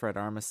 Fred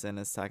Armisen,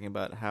 is talking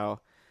about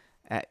how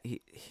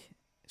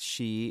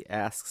she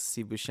asks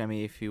Steve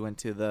Buscemi if he went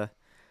to the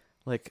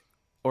like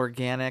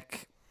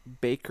organic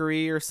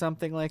bakery or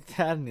something like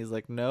that, and he's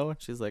like, no.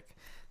 And she's like,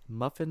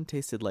 muffin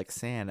tasted like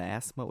sand. I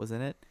asked him what was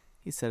in it.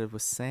 He said it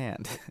was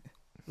sand.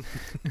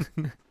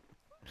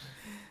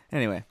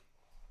 Anyway,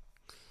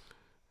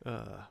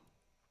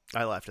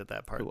 I laughed at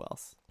that part. who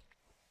else?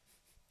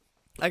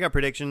 I got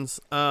predictions.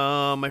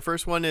 My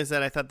first one is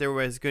that I thought there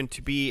was going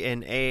to be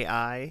an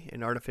AI,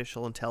 an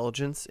artificial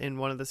intelligence, in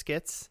one of the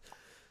skits.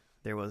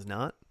 There was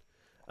not.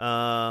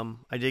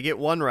 I did get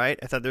one right.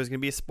 I thought there was going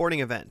to be a sporting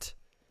event.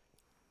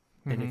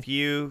 And if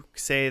you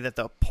say that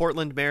the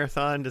Portland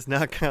Marathon does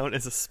not count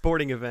as a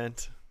sporting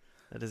event,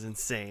 that is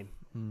insane.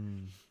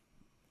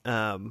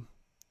 Number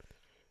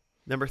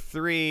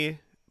 3,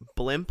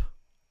 blimp.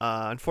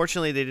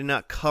 Unfortunately, they did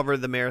not cover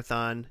the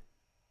marathon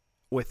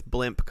with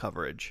blimp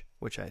coverage,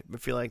 which I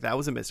feel like that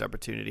was a missed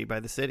opportunity by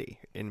the city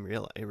in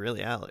reality.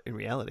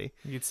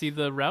 You could see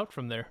the route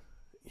from there.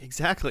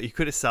 Exactly. You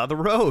could have saw the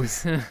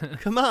rose.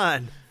 Come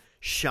on,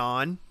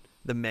 Sean,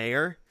 the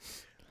mayor.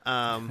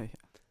 And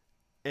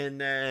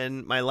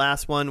then my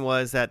last one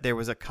was that there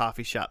was a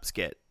coffee shop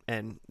skit,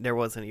 and there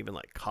wasn't even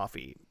like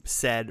coffee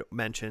said,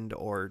 mentioned,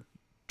 or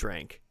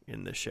drank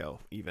in the show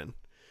even.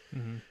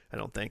 I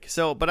don't think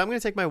so, but I'm going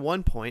to take my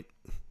 1 point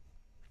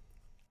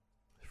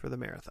for the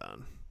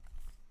marathon.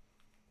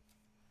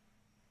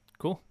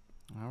 Cool.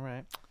 All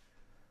right.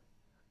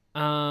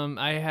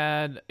 I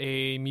had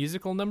a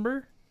musical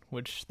number,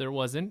 which there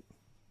wasn't.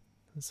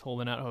 I was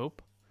holding out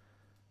hope.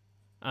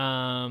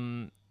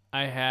 I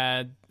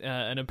had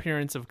an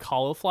appearance of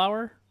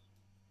cauliflower.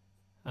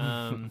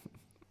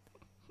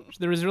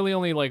 There was really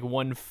only like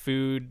one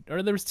food,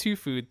 or there was two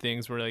food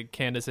things where like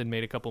Candace had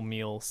made a couple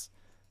meals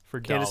for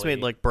Dolly. Candace made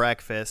like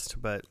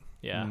breakfast, but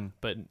yeah,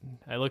 but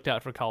I looked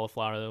out for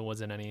cauliflower. There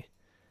wasn't any.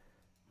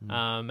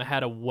 I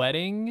had a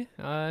wedding,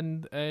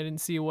 and I didn't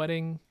see a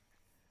wedding.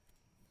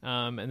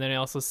 And then I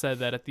also said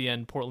that at the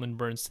end, Portland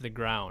burns to the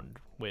ground,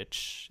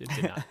 which it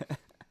did not.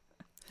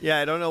 yeah,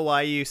 I don't know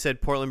why you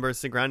said Portland burns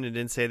to the ground and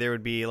didn't say there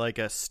would be like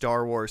a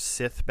Star Wars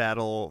Sith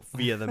battle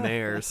via the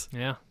mayors.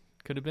 Yeah,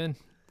 could have been.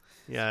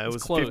 Yeah, it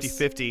was close.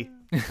 50-50.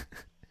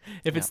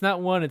 If it's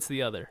not one, it's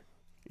the other.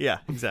 Yeah,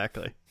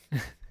 exactly.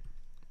 If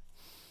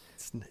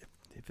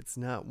it's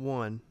not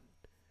one,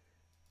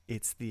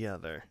 it's the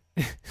other.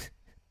 It's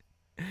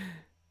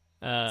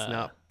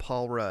not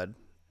Paul Rudd.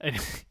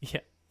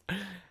 Yeah.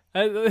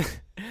 This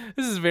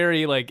is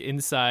very like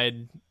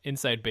inside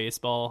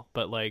baseball,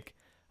 but like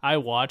I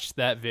watched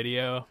that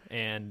video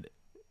and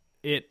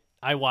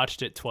I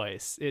watched it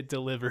twice. It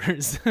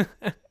delivers.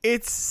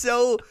 It's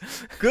so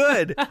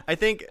good. I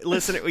think,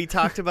 listen, we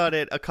talked about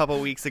it a couple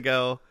weeks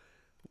ago.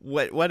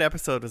 What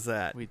episode was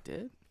that? We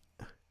did.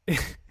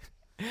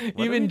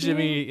 Even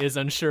Jimmy is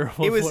unsure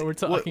what we're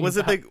talking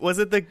about. Was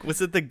it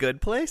the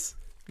Good Place?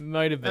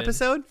 Might have been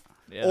episode,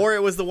 yeah. Or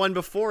it was the one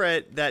before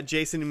it that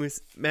Jason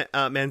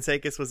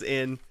Mantzoukas was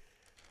in.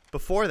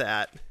 Before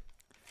that.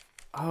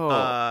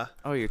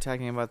 You're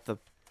talking about the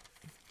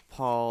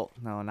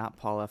not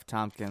Paul F.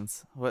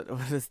 Tompkins. What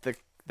is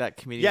that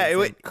comedian? Yeah,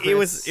 it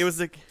was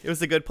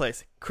the Good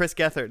Place. Chris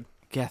Gethard.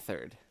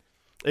 Gethard.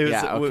 It was,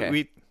 yeah,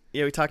 okay.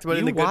 We talked about it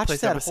in the Good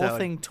Place episode. You watched that whole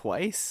thing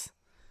twice?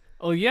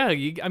 Oh yeah,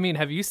 I mean,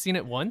 have you seen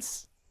it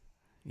once?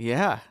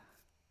 Yeah.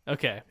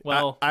 Okay.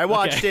 Well, I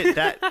watched it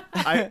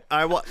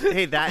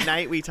that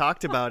night we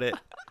talked about it.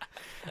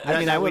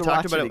 I would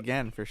watch it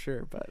again for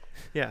sure, but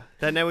yeah,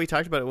 that night we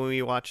talked about it when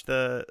we watched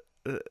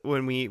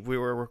when we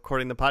were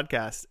recording the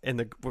podcast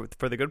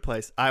for the Good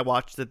Place. I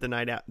watched it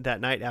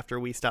that night after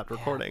we stopped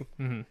recording.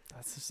 Mm-hmm.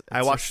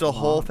 I watched the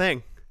whole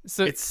thing.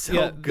 So it's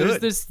so good. There's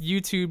this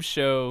YouTube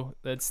show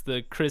that's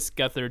the Chris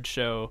Gethard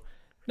show.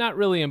 Not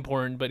really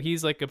important, but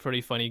he's like a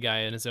pretty funny guy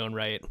in his own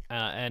right.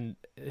 And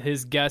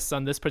his guests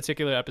on this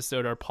particular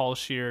episode are Paul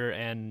Scheer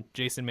and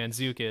Jason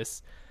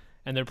Mantzoukas.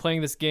 And they're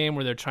playing this game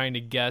where they're trying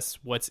to guess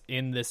what's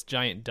in this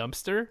giant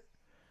dumpster.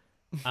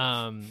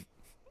 And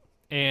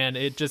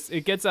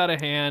it gets out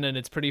of hand, and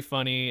it's pretty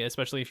funny,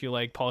 especially if you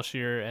like Paul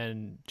Scheer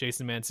and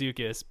Jason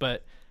Mantzoukas.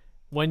 But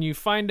when you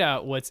find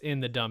out what's in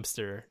the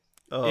dumpster,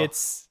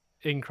 it's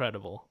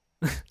incredible.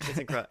 It's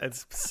incredible.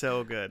 It's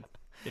so good.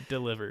 It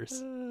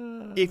delivers.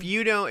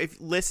 If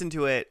listen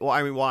to it,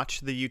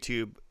 watch the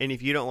YouTube, and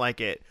if you don't like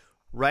it,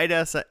 write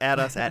us at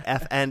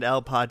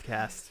FNL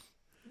Podcast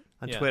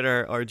on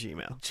Twitter or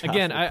Gmail.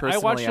 Again, I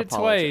watched it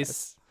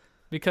twice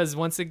because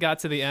once it got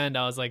to the end,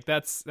 I was like,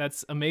 that's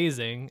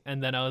amazing.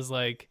 And then I was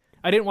like,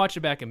 I didn't watch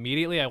it back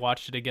immediately. I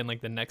watched it again like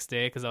the next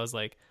day because I was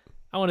like,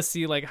 I want to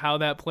see like how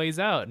that plays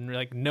out, and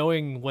like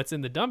knowing what's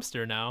in the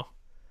dumpster now,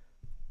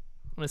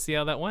 I want to see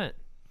how that went.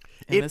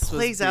 And it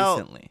plays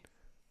out.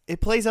 It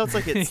plays out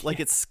like it's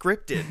like it's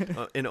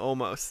scripted in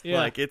almost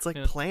like it's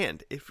like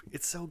planned.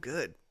 It's so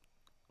good.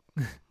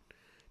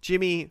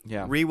 Jimmy,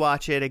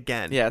 rewatch it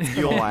again. Yeah, it's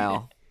been a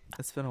while.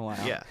 It's been a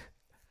while. Yeah,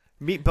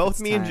 me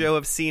and Joe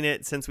have seen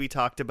it since we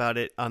talked about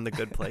it on the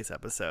Good Place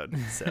episode.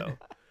 So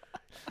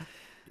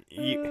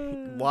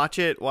watch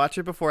it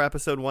before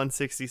episode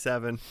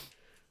 167,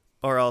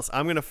 or else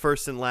I'm gonna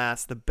first and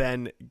last the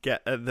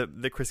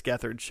Chris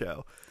Gethard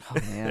show. Oh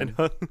man,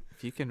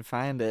 if you can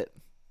find it.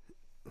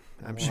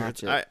 I'm sure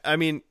it's. I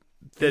mean,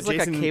 it's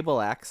like a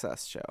cable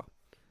access show.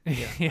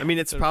 Yeah. I mean,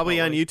 it's probably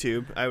on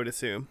YouTube. I would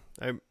assume.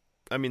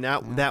 I mean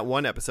that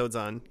one episode's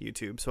on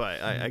YouTube, so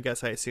I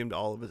guess I assumed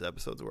all of his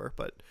episodes were,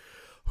 but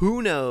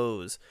who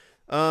knows?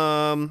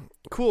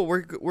 Cool.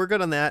 We're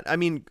good on that. I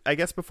mean, I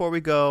guess before we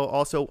go,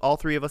 also all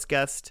three of us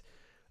guessed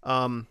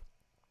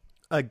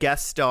a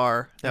guest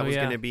star that was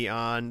going to be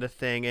on the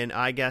thing, and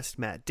I guessed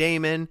Matt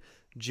Damon.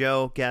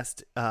 Joe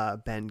guessed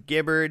Ben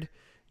Gibbard.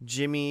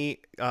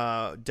 Jimmy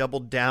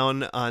doubled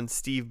down on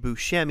Steve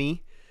Buscemi.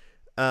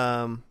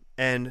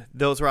 And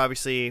those were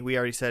obviously, we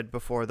already said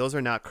before, those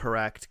are not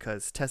correct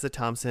because Tessa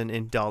Thompson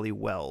and Dolly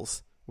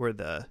Wells were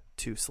the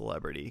two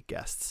celebrity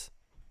guests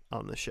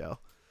on the show.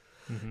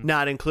 Mm-hmm.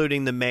 Not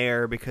including the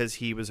mayor because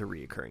he was a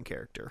reoccurring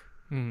character.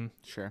 Mm-hmm.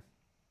 Sure.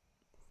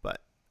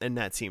 And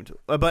that seemed,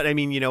 but I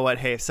mean, you know what?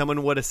 Hey, if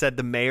someone would have said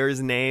the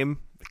mayor's name,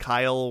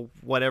 Kyle,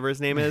 whatever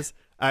his name is,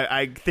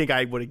 I think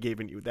I would have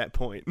given you that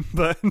point,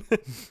 but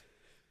it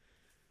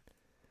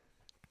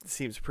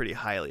seems pretty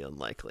highly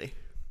unlikely.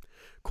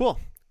 Cool.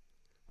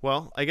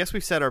 Well, I guess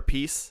we've said our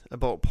piece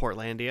about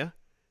Portlandia.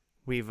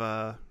 We've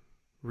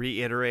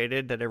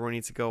reiterated that everyone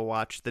needs to go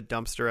watch the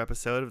dumpster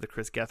episode of the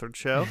Chris Gethard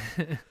show.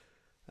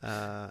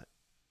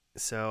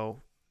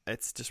 So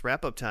it's just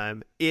wrap up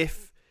time.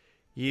 If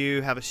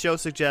you have a show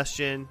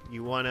suggestion,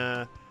 you want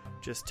to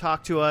just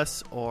talk to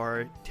us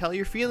or tell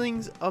your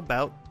feelings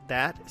about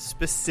that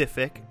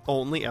specific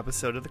only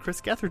episode of the Chris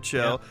Gethard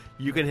Show,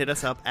 you can hit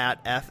us up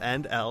at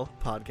FNL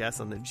Podcast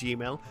on the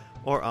Gmail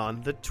or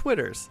on the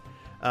Twitters.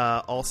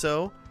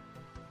 Also,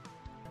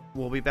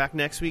 we'll be back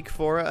next week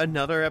for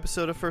another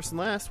episode of First and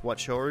Last. What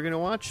show are we going to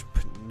watch?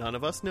 None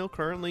of us know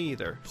currently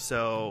either.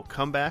 So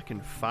come back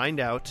and find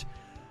out.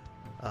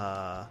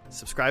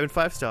 Subscribe and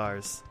 5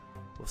 stars.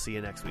 We'll see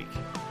you next week.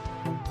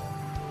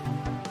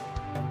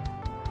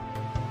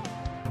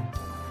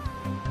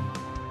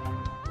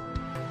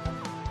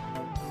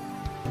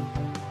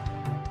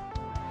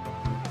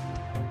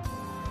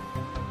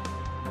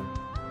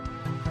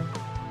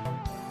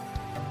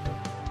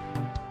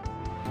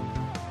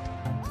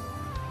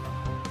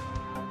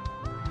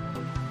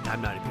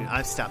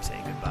 I've stopped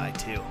saying goodbye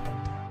too.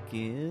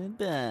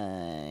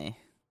 Goodbye.